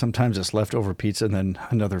get. Sometimes it's leftover pizza and then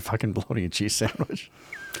another fucking bologna and cheese sandwich.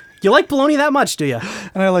 You like bologna that much, do you?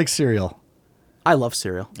 And I like cereal. I love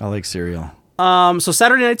cereal. I like cereal. So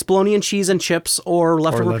Saturday night's bologna and cheese and chips or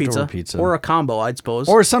leftover, leftover pizza. pizza. Or a combo, I'd suppose.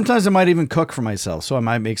 Or sometimes I might even cook for myself. So I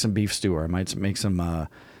might make some beef stew or I might make some,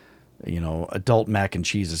 adult mac and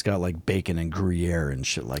cheese. It's got like bacon and Gruyere and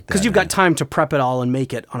shit like that. Because you've got time to prep it all and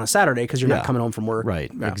make it on a Saturday because you're Yeah. not coming home from work.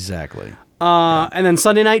 Right, Yeah. exactly. And then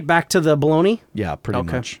Sunday night, back to the bologna. Yeah, pretty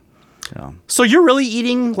Okay. much. Yeah. So you're really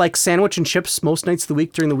eating like sandwich and chips most nights of the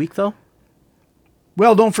week during the week, though?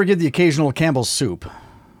 Well, don't forget the occasional Campbell's soup.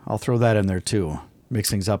 I'll throw that in there too. Mix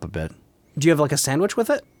things up a bit. Do you have like a sandwich with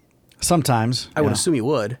it? Sometimes. I would assume you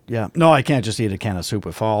would. Yeah. No, I can't just eat a can of soup.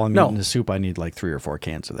 If all I'm No. eating is soup, I need like 3 or 4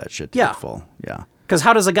 cans of that shit to Yeah. get full. Yeah. Because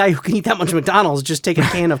how does a guy who can eat that much McDonald's just take a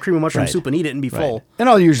can of cream of mushroom Right. soup and eat it and be full? Right. And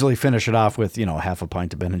I'll usually finish it off with, half a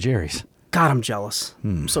pint of Ben & Jerry's. God, I'm jealous.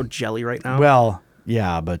 I'm so jelly right now. Well,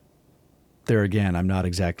 yeah, but there again, I'm not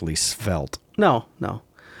exactly svelte. No.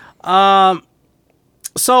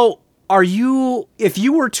 So if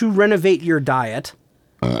you were to renovate your diet,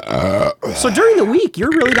 so during the week, you're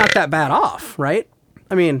really not that bad off, right?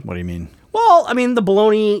 I mean, What do you mean? well, the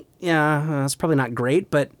bologna, yeah, that's probably not great,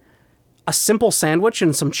 but a simple sandwich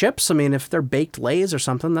and some chips, if they're baked Lay's or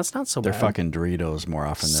something, that's not so They're bad. fucking Doritos more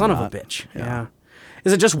often than Son not. of a bitch. Yeah.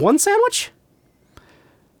 Is it just one sandwich?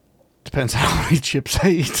 Depends on how many chips I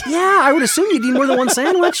eat. Yeah, I would assume you'd eat more than one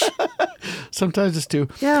sandwich. Sometimes it's 2.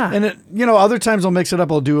 Yeah. And other times I'll mix it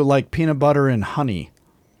up. I'll do like peanut butter and honey.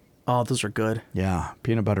 Oh, those are good. Yeah,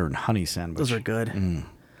 peanut butter and honey sandwich. Those are good. Mm.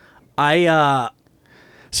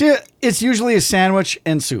 See, it's usually a sandwich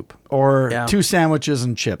and soup, or Yeah. 2 sandwiches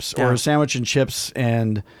and chips, or Yeah. a sandwich and chips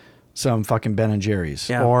and some fucking Ben and Jerry's,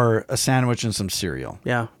 Yeah. or a sandwich and some cereal.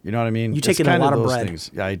 Yeah. You know what I mean? You take It's in a kind lot of those bread.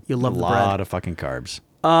 Things. Yeah, You love a the lot bread. of fucking carbs.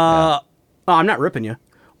 Oh, I'm not ripping you.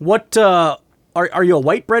 What are you a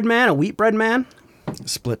white bread man, a wheat bread man?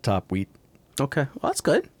 Split top wheat. Okay, well that's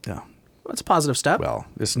good. Yeah. That's a positive step. Well,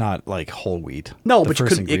 it's not like whole wheat. no, The but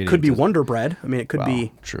first it could be ingredient is- Wonder Bread. It could Well,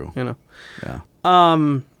 be true. You know, Yeah.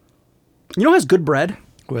 you know who has good bread?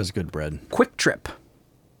 Who has good bread? Quick Trip.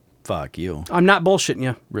 Fuck you. I'm not bullshitting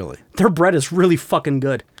you. Really? Their bread is really fucking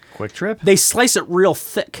good. Quick Trip? They slice it real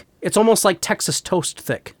thick. It's almost like Texas toast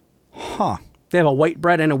thick. Huh. They have a white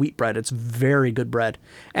bread and a wheat bread. It's very good bread.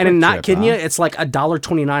 And I'm not Trip, kidding you, huh? it's like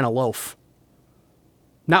 $1.29 a loaf.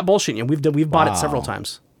 Not bullshitting you. We've bought it several Wow.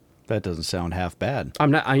 times. That doesn't sound half bad.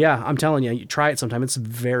 I'm not. Yeah, I'm telling you, you try it sometime. It's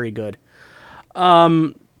very good.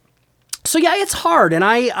 So yeah, it's hard, and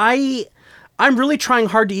I'm really trying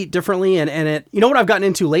hard to eat differently. And it, you know what I've gotten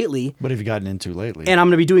into lately, What have you gotten into lately? and I'm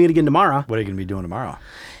going to be doing it again tomorrow. What are you going to be doing tomorrow?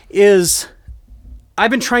 Is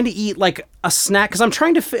I've been trying to eat like a snack because I'm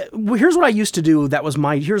trying to fit. Here's what I used to do. That was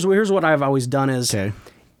my. Here's what I've always done is Okay.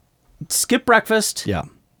 skip breakfast. Yeah.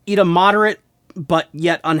 Eat a moderate but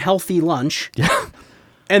yet unhealthy lunch. Yeah.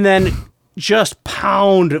 And then just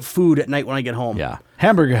pound food at night when I get home. Yeah.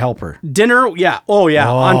 Hamburger helper. Dinner, yeah. Oh, yeah.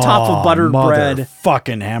 on top of buttered bread.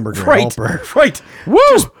 Fucking hamburger Right. helper. Right. Woo!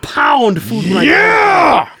 Just pound food when I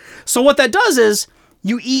get home. So what that does is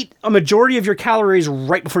you eat a majority of your calories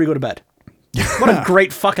right before you go to bed. What a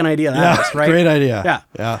great fucking idea that Yeah. is, right? Great idea.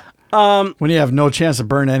 Yeah. Yeah. When you have no chance to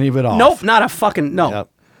burn any of it off. Nope, not a fucking, no. Yep.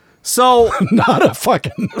 So Not a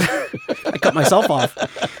fucking. I cut myself off.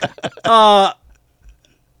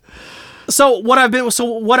 So what I've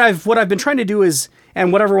been trying to do is,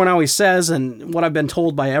 and what everyone always says, and what I've been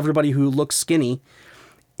told by everybody who looks skinny,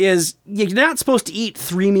 is you're not supposed to eat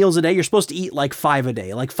 3 meals a day. You're supposed to eat like 5 a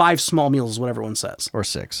day, like 5 small meals is what everyone says. Or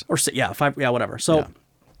 6. Yeah, 5, yeah, whatever. So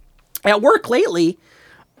at work lately,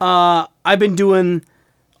 I've been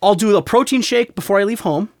I'll do a protein shake before I leave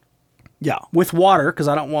home. Yeah. With water, because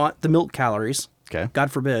I don't want the milk calories. Okay.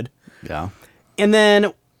 God forbid. Yeah. And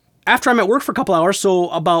then after I'm at work for a couple hours, so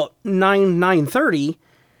about 9:30,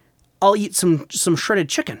 I'll eat some shredded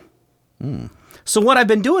chicken. So what I've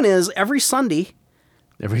been doing is every Sunday,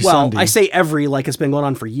 Sunday. I say every like it's been going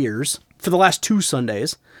on for years, for the last 2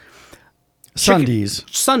 Sundays.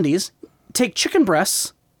 Sundays, take chicken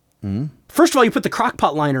breasts. First of all, you put the crock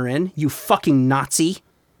pot liner in, you fucking Nazi.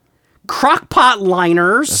 Crock pot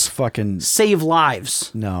liners That's fucking... save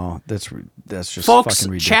lives. No, that's just Folks,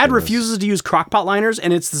 fucking ridiculous. Chad refuses to use crock pot liners,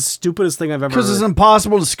 and it's the stupidest thing I've ever Because it's heard.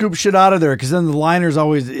 impossible to scoop shit out of there, because then the liner's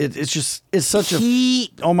always... It's such a...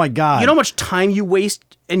 Oh my God. You know how much time you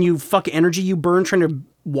waste and you fucking energy you burn trying to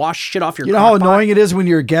wash shit off your You know how annoying it is when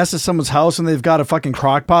you're a guest at someone's house and they've got a fucking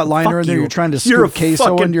crock pot liner in there, you're trying to scoop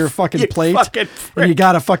queso into your fucking plate, and you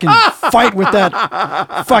got to fucking fight with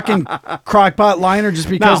that fucking crock pot liner just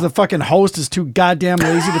because the fucking host is too goddamn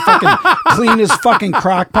lazy to fucking clean his fucking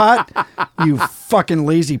crock pot? You fucking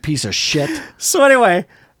lazy piece of shit. So anyway,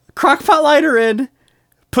 crock pot liner in,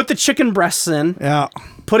 put the chicken breasts in,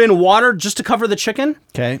 put in water just to cover the chicken,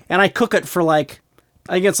 Okay. and I cook it for I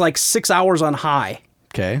think it's like 6 hours on high.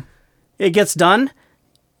 Okay. It gets done.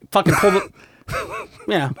 Fucking pull the...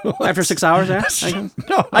 Yeah, after 6 hours, yeah.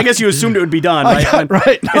 No. I guess you assumed it would be done, right?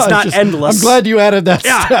 Right. No, it's not endless. I'm glad you added that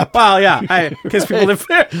step. Well, yeah. Because people didn't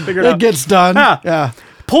figure it out. It gets done. Yeah.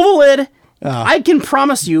 Pull the lid. I can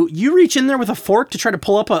promise you, you reach in there with a fork to try to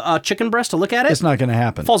pull up a chicken breast to look at it. It's not going to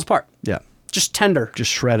happen. Falls apart. Yeah. Just tender.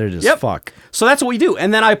 Just shredded as Yep. fuck. So that's what we do.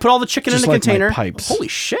 And then I put all the chicken Just in the like container. my pipes. Holy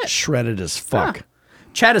shit. Shredded as fuck. Yeah.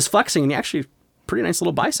 Chad is flexing, and he actually pretty nice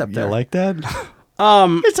little bicep there. You like that?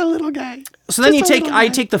 It's a little guy. So then I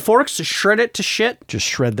take the forks to shred it to shit Just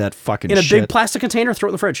shred that fucking in a shit. big plastic container, throw it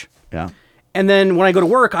in the fridge. Yeah. And then when I go to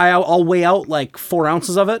work, I'll weigh out like 4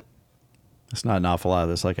 ounces of it. It's not an awful lot.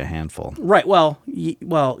 It's like a handful. Right. Well,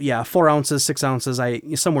 yeah, 4 ounces, 6 ounces,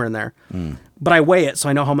 somewhere in there. But I weigh it so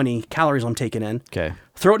I know how many calories I'm taking in. Okay.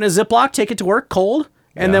 Throw it in a Ziploc, take it to work cold,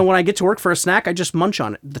 and then when I get to work for a snack, I just munch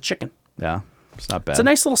on it, the chicken. Yeah. It's not bad. It's a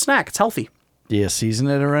nice little snack. It's healthy. Do you season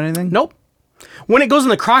it or anything? Nope. When it goes in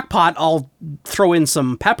the crock pot, I'll throw in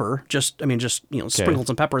some pepper. Sprinkle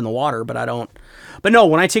some pepper in the water, but I don't. But no,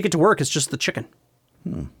 when I take it to work, it's just the chicken.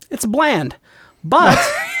 It's bland, but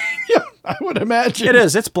Yeah, I would imagine. it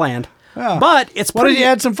is. It's bland, but it's. Why don't you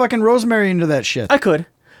add some fucking rosemary into that shit? I could,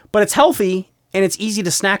 but it's healthy and it's easy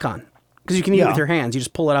to snack on because you can eat it with your hands. You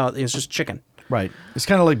just pull it out. It's just chicken. Right. It's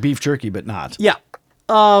kind of like beef jerky, but not. Yeah.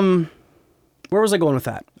 Where was I going with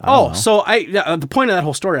that? So the point of that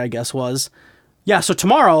whole story, I guess, was, so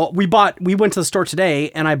tomorrow we went to the store today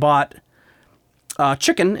and I bought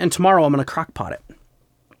chicken, and tomorrow I'm going to crock pot it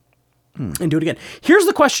and do it again. Here's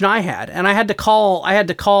the question I had, and I had to call my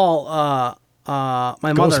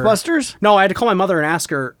mother. Ghostbusters? No, I had to call my mother and ask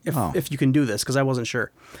her if you can do this because I wasn't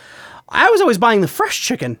sure. I was always buying the fresh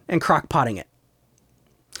chicken and crock potting it.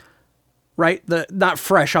 Right? Not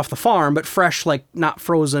fresh off the farm, but fresh, like not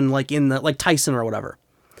frozen, like like Tyson or whatever.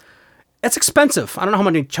 It's expensive. I don't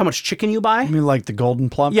know how much chicken you buy. I mean, like the golden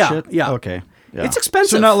plump shit? Yeah. Okay. Yeah. It's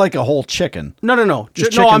expensive. So not like a whole chicken. No.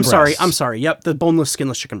 Just No, chicken I'm sorry. breasts. I'm sorry. Yep, the boneless,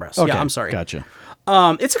 skinless chicken breast. Okay. Yeah, I'm sorry. Gotcha.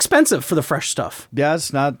 It's expensive for the fresh stuff. Yeah,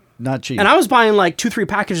 it's not cheap. And I was buying like 2-3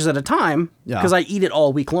 packages at a time Yeah. because I eat it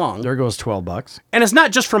all week long. There goes $12. And it's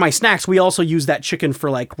not just for my snacks. We also use that chicken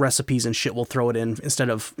for like recipes and shit. We'll throw it in instead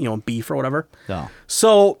of, beef or whatever. No.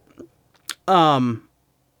 So,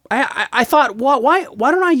 I thought, why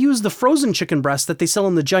don't I use the frozen chicken breast that they sell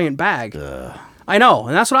in the giant bag? I know,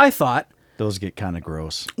 and that's what I thought. Those get kind of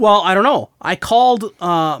gross. Well, I don't know. I called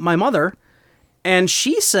my mother, and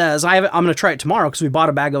she says I'm going to try it tomorrow because we bought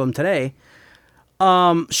a bag of them today.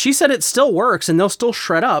 She said it still works and they'll still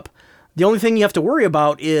shred up. The only thing you have to worry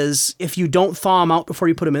about is if you don't thaw them out before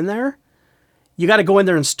you put them in there, you got to go in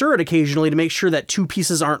there and stir it occasionally to make sure that 2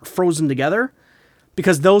 pieces aren't frozen together,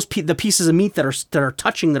 because the pieces of meat that are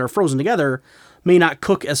touching that are frozen together may not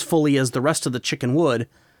cook as fully as the rest of the chicken would.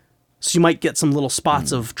 So you might get some little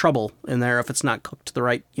spots of trouble in there if it's not cooked to the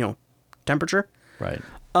right, temperature. Right.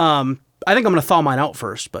 I think I'm going to thaw mine out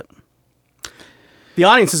first, but the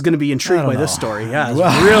audience is going to be intrigued by this story. Yeah, it's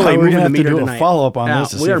really we're moving gonna the have meter to do tonight. a follow up on Yeah, this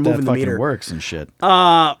to we see are if that moving the fucking meter. works and shit.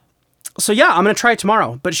 So yeah, I'm going to try it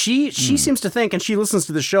tomorrow. But she seems to think, and she listens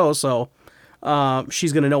to the show, so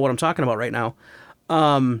she's going to know what I'm talking about right now.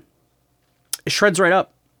 It shreds right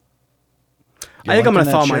up. I think I'm going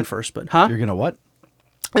to thaw mine first, but You're gonna what?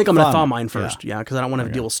 I think I'm going to thaw mine first, yeah, because I don't want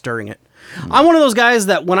to deal with stirring it. I'm one of those guys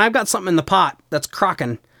that when I've got something in the pot that's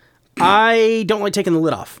crocking, I don't like taking the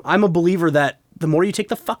lid off. I'm a believer that the more you take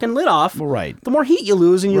the fucking lid off, Right. the more heat you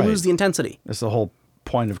lose and you lose the intensity. That's the whole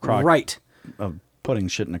point of crock. Right. Of putting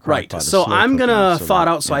shit in a crock pot. Right. is So slow I'm going cooking, to thaw it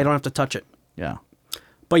that- out so I don't have to touch it. Yeah.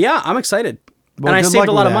 But yeah, I'm excited. Well, and I good saved luck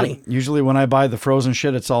a lot with of that. money. Usually when I buy the frozen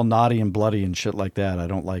shit, it's all naughty and bloody and shit like that. I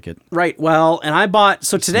don't like it. Right. Well, and I bought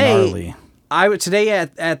Gnarly. today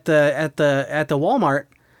at the Walmart,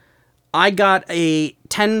 I got a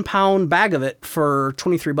 10-pound bag of it for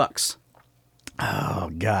 $23. Oh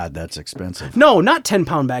God, that's expensive. No, not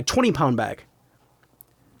 10-pound bag, 20-pound bag.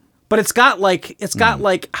 But it's got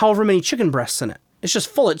like however many chicken breasts in it. It's just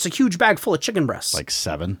full. It's a huge bag full of chicken breasts. Like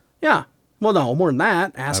 7. Yeah. Well, no, more than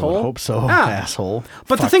that, I asshole. would hope so. Yeah. Asshole.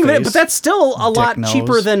 But the thing, Fuckface. but that's still a lot Dick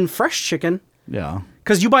cheaper nose. than fresh chicken. Yeah.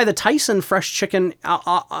 Because you buy the Tyson fresh chicken,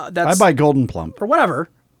 I that's buy Golden Plump. or whatever.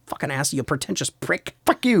 Fucking ass, you pretentious prick.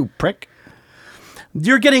 Fuck you, prick.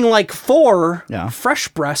 You're getting like 4 Yeah. fresh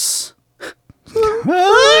breasts.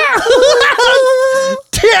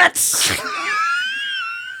 Tits.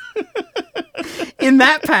 In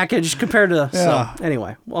that package compared to Yeah. so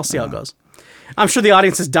anyway, we'll see how it goes. I'm sure the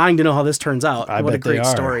audience is dying to know how this turns out. I what bet a great they are.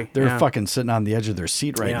 story. They're Yeah. fucking sitting on the edge of their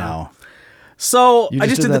seat right Yeah. now. So You I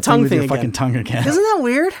just did did the that tongue with thing your again. fucking tongue again. Isn't that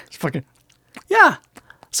weird? It's fucking Yeah.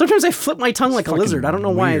 Sometimes I flip my tongue like a fucking lizard. I don't know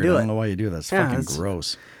why I weird. do I it. don't know why you do that. It's Yeah, fucking it's-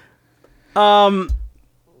 gross.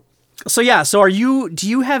 So yeah, so do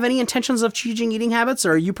you have any intentions of changing eating habits,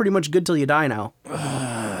 or are you pretty much good till you die now?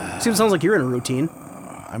 Sounds like you're in a routine.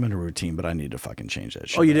 I'm in a routine, but I need to fucking change that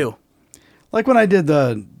shit. Oh, you up. do? Like when I did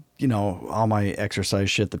the, all my exercise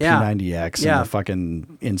shit, the Yeah. P90X Yeah. and the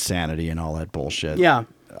fucking insanity and all that bullshit. Yeah.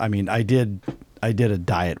 I mean, I did a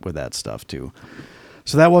diet with that stuff too.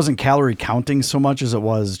 So that wasn't calorie counting so much as it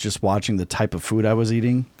was just watching the type of food I was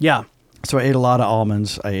eating. Yeah. So I ate a lot of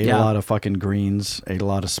almonds. I ate Yeah. a lot of fucking greens. Ate a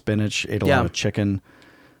lot of spinach. Ate a Yeah. lot of chicken.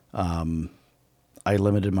 I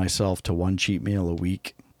limited myself to 1 cheat meal a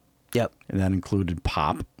week, Yep. and that included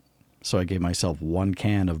pop. So I gave myself 1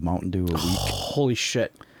 can of Mountain Dew a week. Holy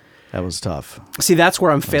shit. That was tough. See, that's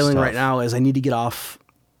where I'm failing tough. right now. Is I need to get off.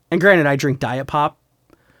 And granted, I drink Diet Pop,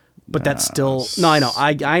 but that's still no. I know.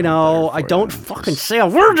 I know. I don't fucking say a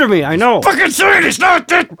word to me. I know. Fucking say it! It's not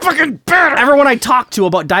that fucking bad! Everyone I talk to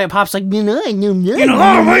about Diet Pop's like, In a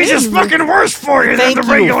lot of ways, it's fucking worse for you than Thank the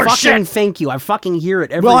regular you, fucking shit. thank you. I fucking hear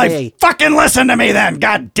it every Well, day. fucking listen to me then,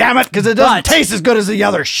 god damn it, because it doesn't But- taste as good as the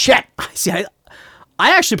other shit. See, I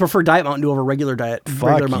actually prefer Diet Mountain Dew over regular regular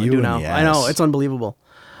Mountain you Dew and now. the I know ass. it's unbelievable.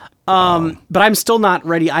 But I'm still not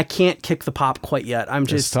ready. I can't kick the pop quite yet. I'm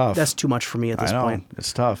just tough. that's too much for me at this I know, point.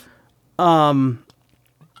 it's tough.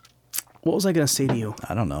 What was I going to say to you?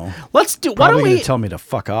 I don't know. Let's do. Why Probably don't gonna we? tell me to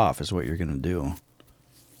fuck off is what you're gonna do.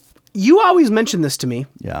 You always mention this to me.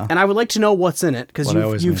 Yeah. And I would like to know what's in it because What I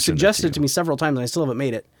always you've mention it suggested to it to you. me several times and I still haven't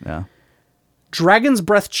made it. Yeah. Dragon's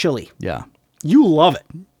Breath chili. Yeah. You love it.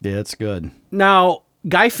 Yeah, it's good. Now,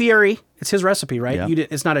 Guy Fieri, it's his recipe, right? Yeah.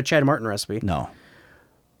 It's not a Chad Martin recipe. No.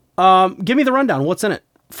 Give me the rundown. What's in it?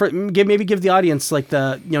 Maybe give the audience like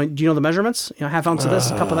do you know the measurements? Half ounce of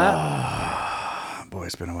this, a cup of that. Boy,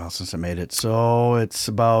 it's been a while since I made it. So it's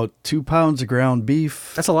about 2 pounds of ground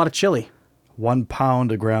beef, That's a lot of chili. 1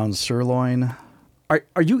 pound of ground sirloin.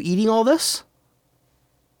 Are you eating all this?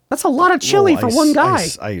 That's a lot of chili Well, for one guy.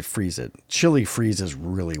 I freeze it. Chili freezes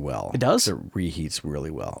really well. It does? It reheats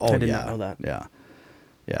really well. Oh, did yeah. not know that. Yeah.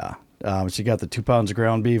 Yeah. So you got the 2 pounds of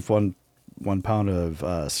ground beef, one pound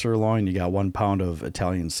of sirloin. You got 1 pound of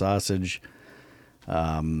Italian sausage.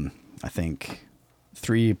 I think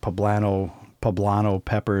 3 poblano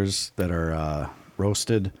peppers that are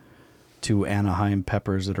roasted. 2 Anaheim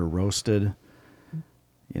peppers that are roasted.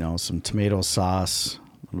 Some tomato sauce,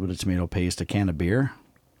 a little bit of tomato paste, a can of beer.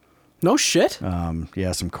 No shit.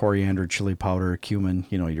 Yeah, some coriander, chili powder, cumin,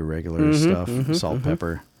 your regular stuff, salt,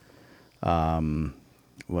 pepper.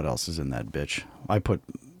 What else is in that bitch? I put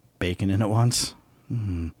bacon in it once.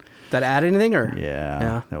 That add anything or?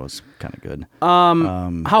 Yeah. That was kind of good.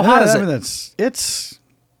 How hot is it? It's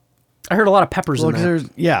I heard a lot of peppers in there.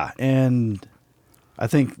 and I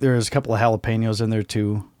think there's a couple of jalapenos in there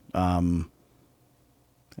too.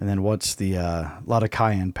 And then what's the lot of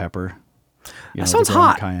cayenne pepper? That sounds the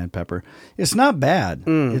ground hot. Cayenne pepper. It's not bad.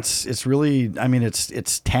 It's really. I mean,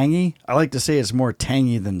 it's tangy. I like to say it's more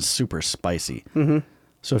tangy than super spicy. Mm-hmm.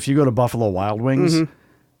 So if you go to Buffalo Wild Wings,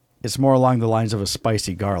 it's more along the lines of a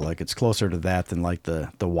spicy garlic. It's closer to that than like the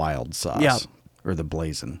wild sauce Yeah. or the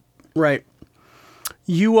blazing. Right.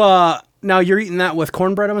 You now you're eating that with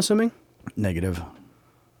cornbread, I'm assuming? Negative.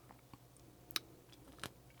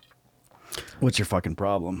 What's your fucking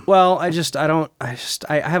problem? Well, I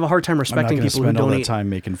have a hard time respecting I'm not people who spend all don't that eat. time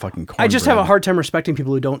making fucking cornbread. I just have a hard time respecting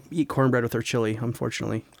people who don't eat cornbread with their chili,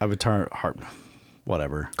 unfortunately. I would turn hard.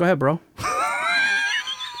 Whatever. Go ahead, bro.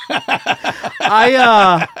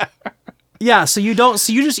 Yeah, so you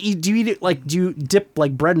just eat, do you eat it like, do you dip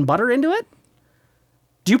like bread and butter into it?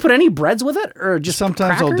 Do you put any breads with it or just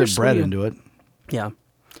Sometimes crackers? I'll dip bread into it. Yeah.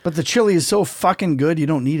 But the chili is so fucking good, you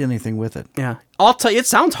don't need anything with it. Yeah. I'll tell you, it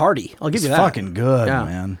sounds hearty. I'll give It's you that. fucking good, Yeah.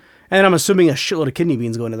 man. And I'm assuming a shitload of kidney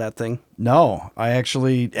beans go into that thing. No, I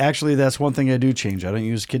actually, that's one thing I do change. I don't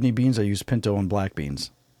use kidney beans. I use pinto and black beans.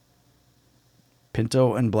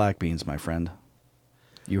 Pinto and black beans, my friend.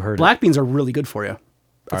 You heard Black beans are really good for you.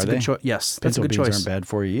 That's Are a good they? choice. Yes, that's Pinto a good beans choice. aren't bad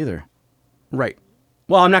for you either. Right.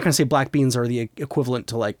 Well, I'm not going to say black beans are the equivalent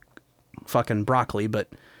to like fucking broccoli, but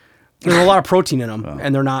there's a lot of protein in them,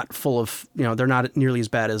 and they're not full of, they're not nearly as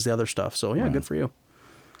bad as the other stuff. So yeah, good for you.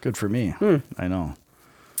 Good for me. I know.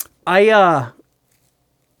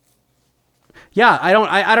 Yeah, I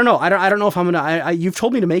don't know. I don't know if I'm gonna. You've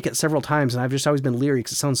told me to make it several times, and I've just always been leery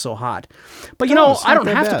because it sounds so hot. But it's I not don't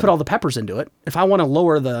that have to bad. put all the peppers into it if I want to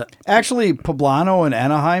lower the. Actually, poblano and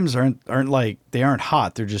Anaheims aren't like, they aren't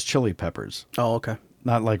hot. They're just chili peppers, Oh, okay.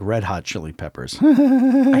 not like red hot chili peppers. I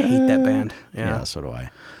hate that band. Yeah, Yeah. so do I.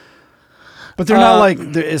 But they're not like,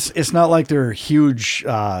 it's not like they're huge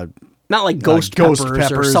Not like ghost peppers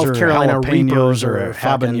or South Carolina jalapenos Reapers or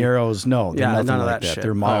fucking- habaneros. No, they're Yeah, nothing none of like that shit.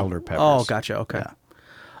 They're milder peppers. Oh, gotcha. Okay.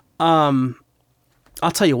 Yeah.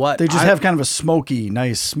 I'll tell you what. They just have kind of a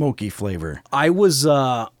nice smoky flavor. I was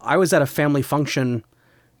at a family function,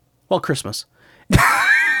 well, Christmas.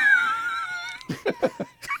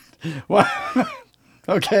 What?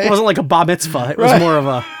 Okay. It wasn't like a bar mitzvah. It was more of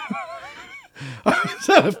a.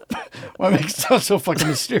 Why makes it sound so fucking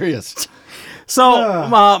mysterious? So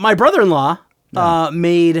my brother-in-law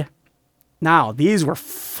made. Now these were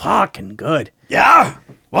fucking good. Yeah.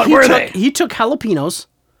 What were they? He took jalapenos,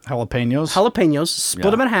 Jalapenos. split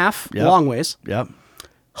Yeah. them in half, Yep. long ways, Yep.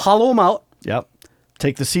 hollow them out. Yep.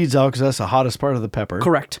 Take the seeds out because that's the hottest part of the pepper.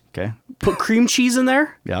 Correct. Okay. Put cream cheese in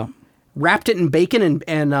there, Yeah. wrapped it in bacon and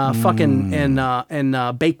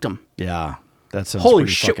baked them. Yeah. That sounds Holy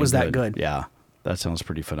pretty shit, fucking was that good. Yeah. That sounds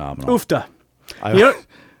pretty phenomenal. Oofta. I- You know,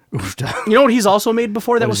 Oofta. you know what he's also made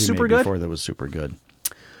before that What was has he super made good? Before that was super good.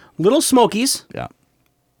 Little Smokies Yeah.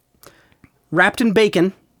 wrapped in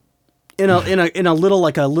bacon in a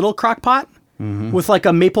little crock pot Mm-hmm. with like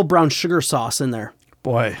a maple brown sugar sauce in there.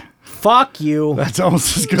 Boy, Fuck you. that's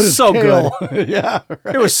almost as good as So kale. Yeah.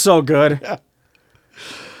 Right. It was so good.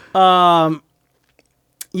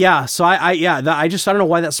 Yeah. So I don't know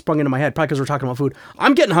why that sprung into my head. Probably because we're talking about food.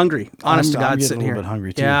 I'm getting hungry. Honest to God, I'm getting sitting a here. little bit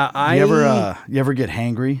hungry too. Yeah. You ever get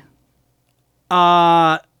hangry?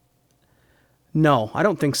 No, I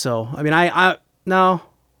don't think so. I mean, no.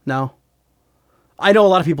 I know a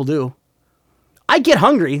lot of people do. I get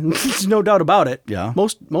hungry. There's no doubt about it. Yeah.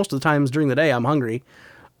 Most of the times during the day, I'm hungry.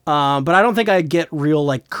 But I don't think I get real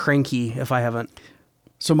like cranky if I haven't.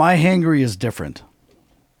 So my hangry is different.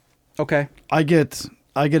 Okay. I get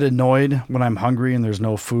annoyed when I'm hungry and there's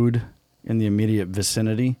no food in the immediate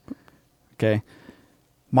vicinity. Okay.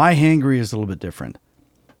 My hangry is a little bit different.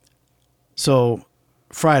 So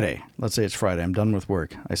Friday, let's say it's Friday, I'm done with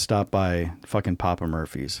work. I stop by fucking Papa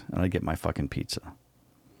Murphy's and I get my fucking pizza.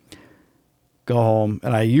 Go home,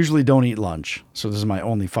 and I usually don't eat lunch. So this is my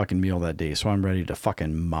only fucking meal that day. So I'm ready to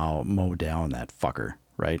fucking mow down that fucker,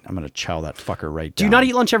 right? I'm going to chow that fucker right down. Do you not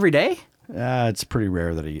eat lunch every day? It's pretty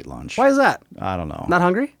rare that I eat lunch. Why is that? I don't know. Not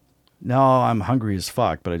hungry? No, I'm hungry as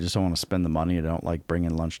fuck, but I just don't want to spend the money. I don't like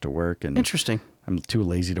bringing lunch to work, and Interesting. I'm too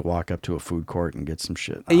lazy to walk up to a food court and get some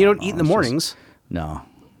shit. And you don't know, eat in the it's just- mornings? No.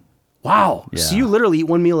 Wow. So Yeah. you literally eat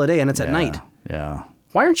one meal a day, and it's at Yeah, night. Yeah.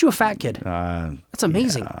 Why aren't you a fat kid? That's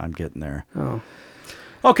amazing. Yeah, I'm getting there.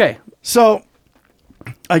 Okay. So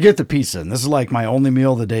I get the pizza, and this is like my only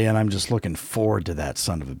meal of the day, and I'm just looking forward to that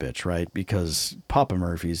son of a bitch, right? Because Papa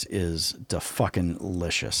Murphy's is the fucking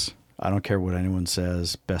delicious. I don't care what anyone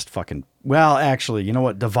says. Best fucking... Well, actually, you know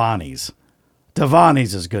what? Devani's.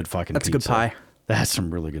 Devani's is good fucking That's a pizza. good pie. That's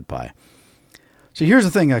some really good pie. So here's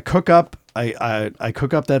the thing. I cook up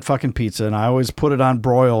that fucking pizza, and I always put it on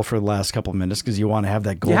broil for the last couple of minutes because you want to have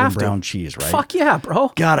that golden have to. brown cheese, right? Fuck yeah,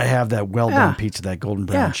 bro. Gotta have that well done Yeah. pizza, that golden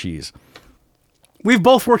brown Yeah. cheese. We've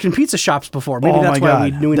both worked in pizza shops before. Maybe Oh that's my why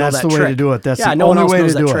God. we know That's that the way trick. to do it. That's yeah, the no one only else way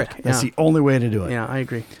knows to that do trick. it. That's Yeah. the only way to do it. Yeah, I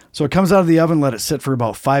agree. So it comes out of the oven, let it sit for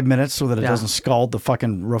about 5 minutes so that it Yeah. doesn't scald the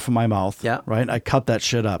fucking roof of my mouth. Yeah. Right? I cut that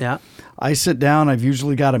shit up. Yeah. I sit down. I've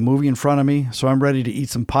usually got a movie in front of me, so I'm ready to eat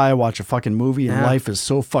some pie, watch a fucking movie, and Yeah. life is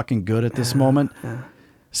so fucking good at this moment.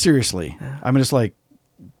 Seriously. I'm just like,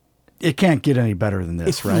 it can't get any better than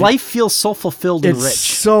this, right? Life feels so fulfilled and It's rich.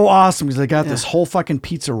 so awesome because I got this whole fucking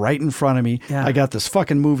pizza right in front of me. Yeah. I got this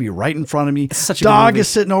fucking movie right in front of me. such a good Dog movie. is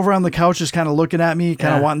sitting over on the couch just kind of looking at me,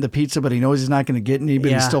 kind of Yeah. wanting the pizza, but he knows he's not going to get any, but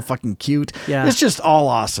he's Yeah. still fucking cute. Yeah. It's just all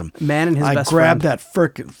awesome. Man and his I best grabbed friend.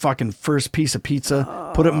 that fucking first piece of pizza,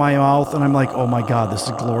 put it in my mouth, and I'm like, oh my God, this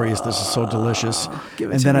is glorious. This is so delicious. Give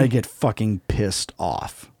it And to then me. I get fucking pissed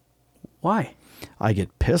off. Why? I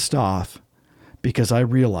get pissed off because I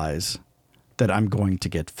realize that I'm going to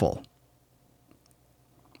get full.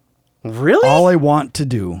 Really? All I want to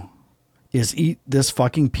do is eat this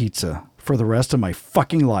fucking pizza for the rest of my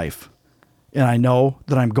fucking life. And I know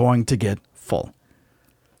that I'm going to get full.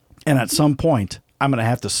 And at some point, I'm going to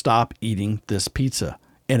have to stop eating this pizza.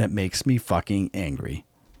 And it makes me fucking angry.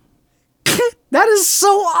 That is so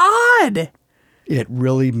odd. It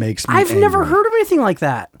really makes me I've never angry. heard of anything like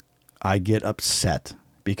that. I get upset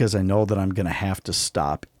because I know that I'm going to have to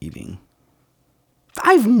stop eating.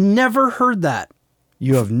 I've never heard that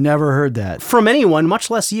You have never heard that. from anyone, much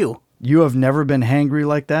less you. You have never been hangry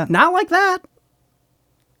like that? Not like that.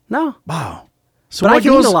 No. Wow. So But I what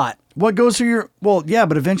can goes, eat a lot. What goes through your... Well, yeah,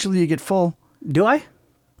 but eventually you get full. Do I? Or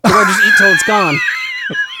do I just eat till it's gone?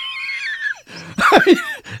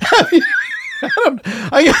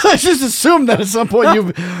 I guess I just assumed that at some point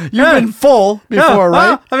you've been full before,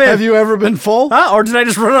 right? I mean- have you ever been full? Huh? Or did I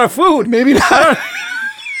just run out of food? Maybe not.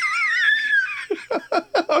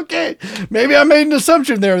 Okay, maybe I made an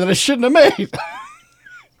assumption there that I shouldn't have made.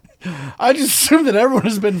 I just assumed that everyone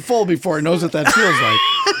has been full before and knows what that feels like.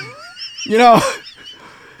 You know,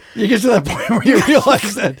 you get to that point where you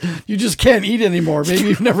realize that you just can't eat anymore. Maybe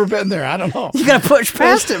you've never been there. I don't know. You gotta push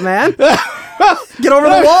past it, man. Get over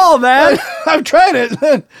the wall, man. I've tried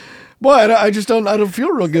it. Boy, I just don't. I don't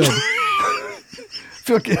feel real good.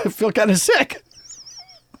 feel kind of sick.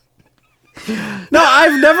 No,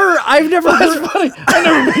 I've never That's heard, funny. I've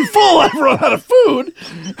never been full. I've run out of food.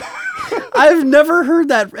 I've never heard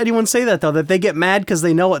that anyone say that though, that they get mad because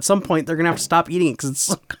they know at some point they're gonna have to stop eating it because it's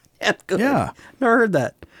so damn good. Yeah. Never heard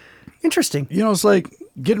that. Interesting. You know, it's like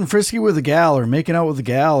getting frisky with a gal or making out with a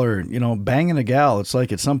gal or, you know, banging a gal. It's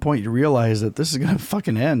like at some point you realize that this is going to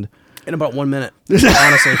fucking end. In about 1 minute,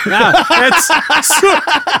 honestly. Yeah,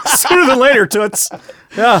 it's sooner than later, Toots.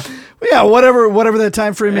 Yeah. Yeah, whatever that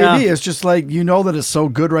time frame may Yeah. be. It's just like, you know that it's so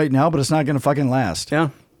good right now, but it's not going to fucking last. Yeah.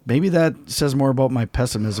 Maybe that says more about my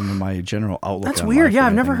pessimism and my general outlook. That's on weird. life Yeah, than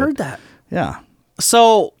I've never anything, heard but that. Yeah.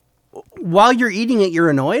 So while you're eating it, you're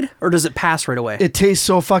annoyed? Or does it pass right away? It tastes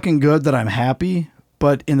so fucking good that I'm happy,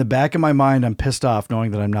 but in the back of my mind, I'm pissed off knowing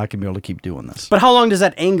that I'm not going to be able to keep doing this. But how long does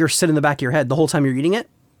that anger sit in the back of your head? The whole time you're eating it?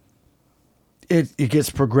 It gets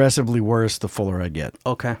progressively worse the fuller I get.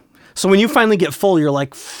 Okay. So when you finally get full, you're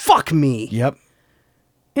like, fuck me. Yep.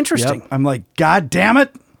 Interesting. Yep. I'm like, God damn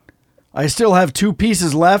it. I still have 2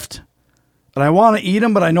 pieces left and I want to eat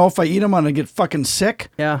them, but I know if I eat them, I'm going to get fucking sick.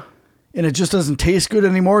 Yeah. And it just doesn't taste good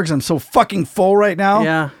anymore because I'm so fucking full right now.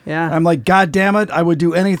 Yeah, yeah. I'm like, God damn it. I would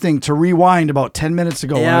do anything to rewind about 10 minutes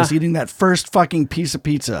ago when I Yeah. was eating that first fucking piece of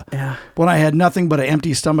pizza. Yeah. When I had nothing but an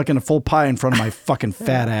empty stomach and a full pie in front of my fucking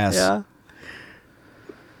fat ass. Yeah.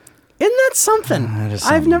 Isn't that something? That is I've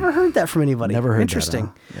something. never heard that from anybody. Never heard that,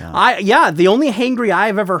 Interesting. huh? Yeah, the only hangry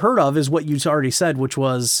I've ever heard of is what you already said, which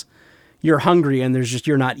was you're hungry and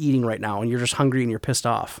you're not eating right now and you're just hungry and you're pissed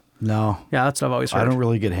off. No. Yeah, that's what I've always heard. I don't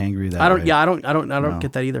really get hangry that I don't way. yeah, I don't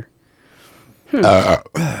get that either.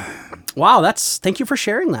 Wow, thank you for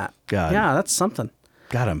sharing that. God. Yeah, that's something.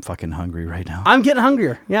 God, I'm fucking hungry right now. I'm getting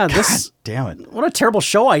hungrier. Yeah, this God damn it. what a terrible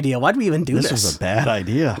show idea. Why'd we even do this? This was a bad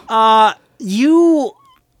idea.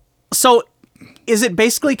 So is it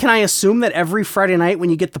basically, can I assume that every Friday night when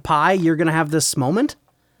you get the pie, you're going to have this moment?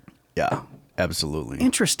 Yeah, absolutely.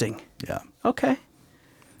 Interesting. Yeah. Okay.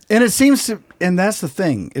 And it seems to, and that's the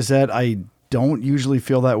thing, is that I don't usually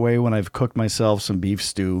feel that way when I've cooked myself some beef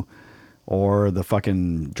stew or the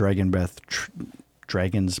fucking dragon's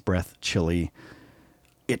breath chili.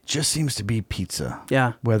 It just seems to be pizza.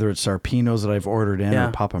 Yeah. Whether it's Sarpino's that I've ordered in Yeah.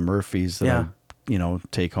 or Papa Murphy's that Yeah. I,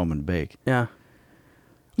 take home and bake. Yeah.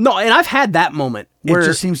 No, and I've had that moment where It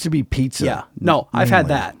just seems to be pizza. yeah. No, I've had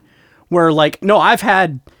mainly. that where I've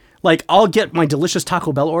had I'll get my delicious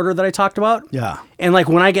Taco Bell order that I talked about. Yeah. And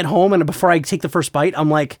when I get home and before I take the first bite, I'm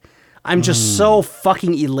like, I'm just so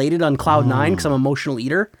fucking elated on cloud nine because I'm an emotional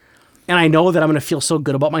eater. And I know that I'm going to feel so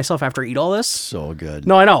good about myself after I eat all this. So good.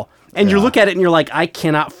 No, I know. And you look at it and you're like, I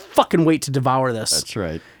cannot fucking wait to devour this. That's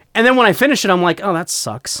right. And then when I finish it, I'm like, oh, that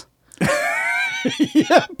sucks.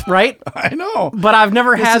 Yep. Right? I know. But I've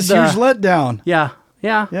never had It's a huge letdown. Yeah.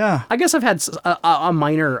 Yeah. I guess I've had a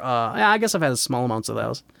minor, I guess I've had small amounts of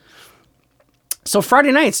those. So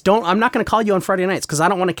Friday nights, I'm not going to call you on Friday nights because I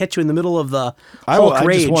don't want to catch you in the middle of the Hulk I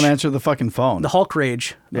rage. just won't answer the fucking phone. The Hulk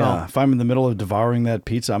rage. Yeah. If I'm in the middle of devouring that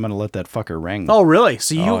pizza, I'm going to let that fucker ring. Oh, really?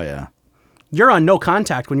 So yeah. You're on no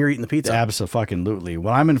contact when you're eating the pizza. Abso-fucking-lutely.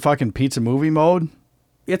 When I'm in fucking pizza movie mode,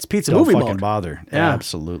 It's pizza don't movie fucking mode. bother. Yeah.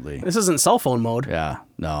 Absolutely. This isn't cell phone mode. Yeah.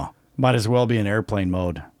 No. Might as well be in airplane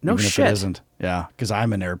mode. No even shit. If it isn't. Yeah. Because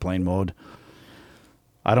I'm in airplane mode.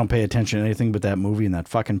 I don't pay attention to anything but that movie and that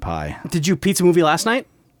fucking pie. Did you pizza movie last night?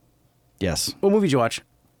 Yes. What movie did you watch?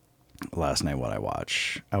 Last night, what I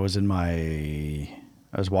watch? I was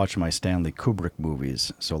watching my Stanley Kubrick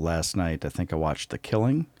movies. So last night, I think I watched The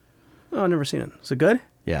Killing. Oh, I've never seen it. Is it good?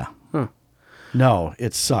 Yeah. Huh. No,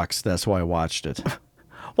 it sucks. That's why I watched it.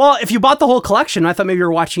 Well, if you bought the whole collection, I thought maybe you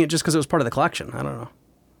were watching it just because it was part of the collection. I don't know.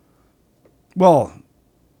 Well,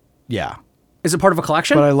 yeah. Is it part of a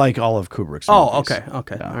collection? But I like all of Kubrick's Oh, movies.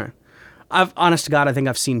 okay. Yeah. All right. Honest to God, I think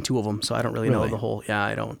I've seen 2 of them, so I don't really know Really? the whole. Yeah,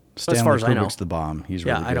 I don't. Stanley as far as Kubrick's I know. the bomb. He's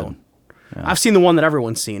Yeah, really good. I don't. Yeah. I've seen the one that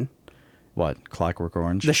everyone's seen, What? Clockwork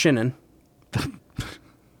Orange? The Shinnin.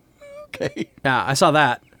 Okay. Yeah, I saw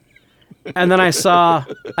that. And then I saw...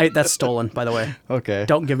 that's stolen, by the way. Okay.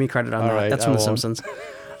 Don't give me credit on All that. right, That's I from The won't. Simpsons.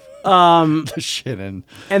 The shit in.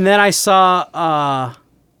 And then I saw...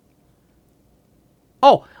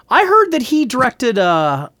 Oh, I heard that he directed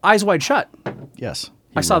Eyes Wide Shut. Yes.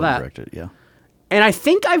 I saw that. Directed, yeah. And I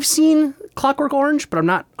think I've seen Clockwork Orange, but I'm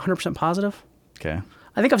not 100% positive. Okay.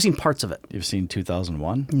 I think I've seen parts of it. You've seen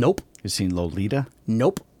 2001? Nope. You've seen Lolita?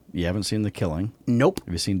 Nope. You haven't seen The Killing? Nope.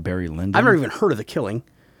 Have you seen Barry Lyndon? I've never even heard of The Killing.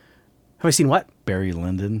 Have I seen what? Barry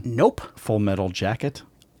Lyndon? Nope. Full Metal Jacket?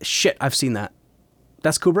 Shit, I've seen that.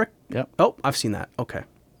 That's Kubrick? Yep. Oh, I've seen that. Okay.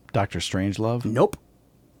 Doctor Strangelove? Nope.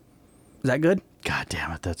 Is that good? God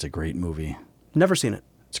damn it, that's a great movie. Never seen it.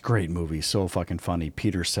 It's a great movie. So fucking funny.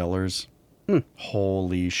 Peter Sellers.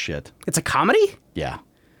 Holy shit. It's a comedy? Yeah.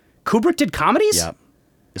 Kubrick did comedies? Yeah.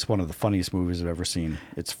 It's one of the funniest movies I've ever seen.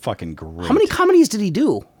 It's fucking great. How many comedies did he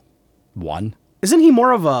do? One. Isn't he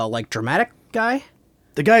more of a dramatic guy?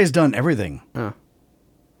 The guy has done everything. Oh.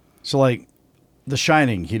 So like The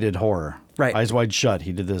Shining, he did horror. Right. Eyes Wide Shut,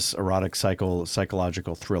 he did this erotic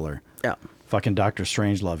psychological thriller. Yeah. Fucking Doctor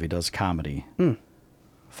Strangelove, he does comedy.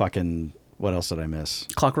 Fucking, what else did I miss?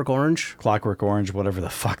 Clockwork Orange? Clockwork Orange, whatever the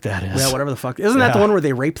fuck that is. Yeah, whatever the fuck. Isn't that the Yeah. one where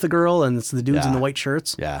they rape the girl and it's the dudes in Yeah. the white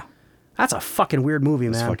shirts? Yeah. That's a fucking weird movie,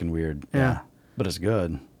 It's man. fucking weird. Yeah. But it's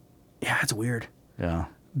good. Yeah, it's weird. Yeah.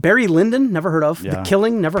 Barry Lyndon, never heard of. Yeah. The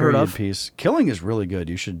Killing, never heard Period of. Piece. Killing is really good.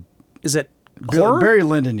 You should. Is it horror? Barry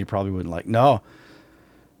Lyndon, you probably wouldn't like. No,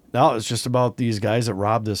 it's just about these guys that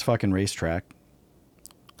robbed this fucking racetrack.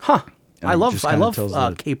 Huh. And I it love just kinda tells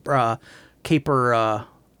the- caper.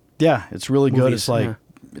 Yeah, it's really good. Movies, It's like yeah.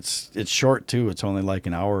 it's short too. It's only like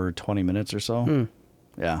an hour or 20 minutes or so.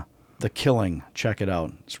 Yeah, The Killing. Check it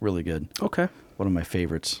out. It's really good. Okay. One of my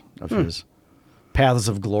favorites of his. Paths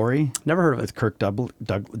of Glory Never heard of it. with Kirk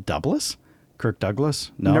Douglas. Kirk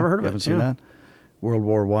Douglas. No, Never heard of you it, haven't seen yeah. that. World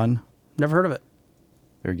War I. Never heard of it.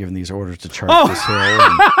 They're giving these orders to charge this hill.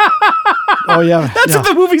 Oh yeah, That's what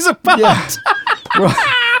the movie's about. Yeah.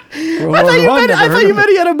 World I thought War I, never you heard of meant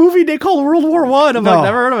he had a movie called World War One. I'm No. like,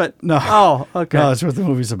 never heard of it. No. Oh, okay. No, that's what the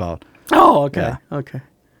movie's about. Oh, okay. Yeah. Okay.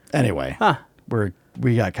 Anyway, Huh.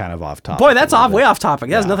 we got kind of off topic. Boy, that's a little way bit. off topic.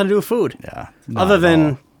 That has Yeah. nothing to do with food. Yeah. not Other at than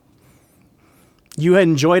all. you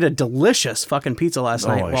enjoyed a delicious fucking pizza last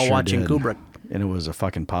night I while sure watching did. Kubrick. And it was a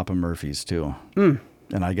fucking Papa Murphy's too. And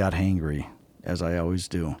I got hangry, as I always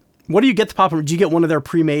do. What do you get the Papa? Do you get one of their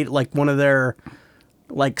pre-made, like one of their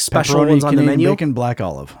like special Pepperoni, ones on the Canadian menu? bacon, black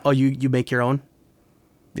olive. Oh, you make your own?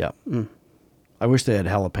 Yeah. I wish they had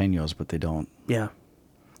jalapenos, but they don't. Yeah.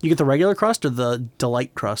 You get the regular crust or the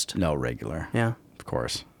delight crust? No, regular. Yeah. Of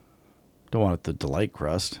course. Don't want the delight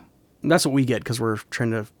crust. That's what we get because we're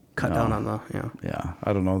trying to cut down on the, Yeah.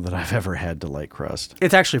 I don't know that I've ever had delight crust.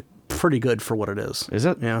 It's actually pretty good for what it is. Is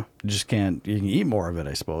it? Yeah. You just can't. You can eat more of it,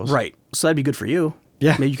 I suppose. Right. So that'd be good for you.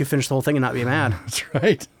 Yeah. Maybe you could finish the whole thing and not be mad. That's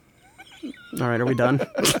right. All right. Are we done?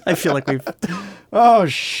 I feel like we've... Oh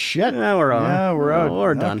shit! Yeah, we're on. Yeah, we're out.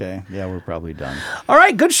 We're done. Okay, yeah, we're probably done. All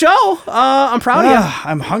right, good show. I'm proud of you.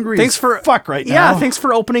 I'm hungry. Thanks as for fuck right now. Yeah, thanks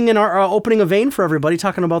for opening opening a vein for everybody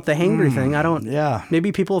talking about the hangry thing. I don't. Yeah.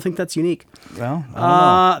 Maybe people think that's unique. Well,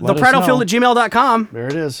 I don't know. Let us know. theprattlefield@gmail.com. There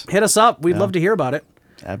it is. Hit us up. We'd love to hear about it.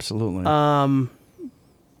 Absolutely.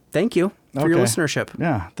 Thank you for your Okay. listenership.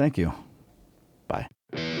 Yeah, thank you.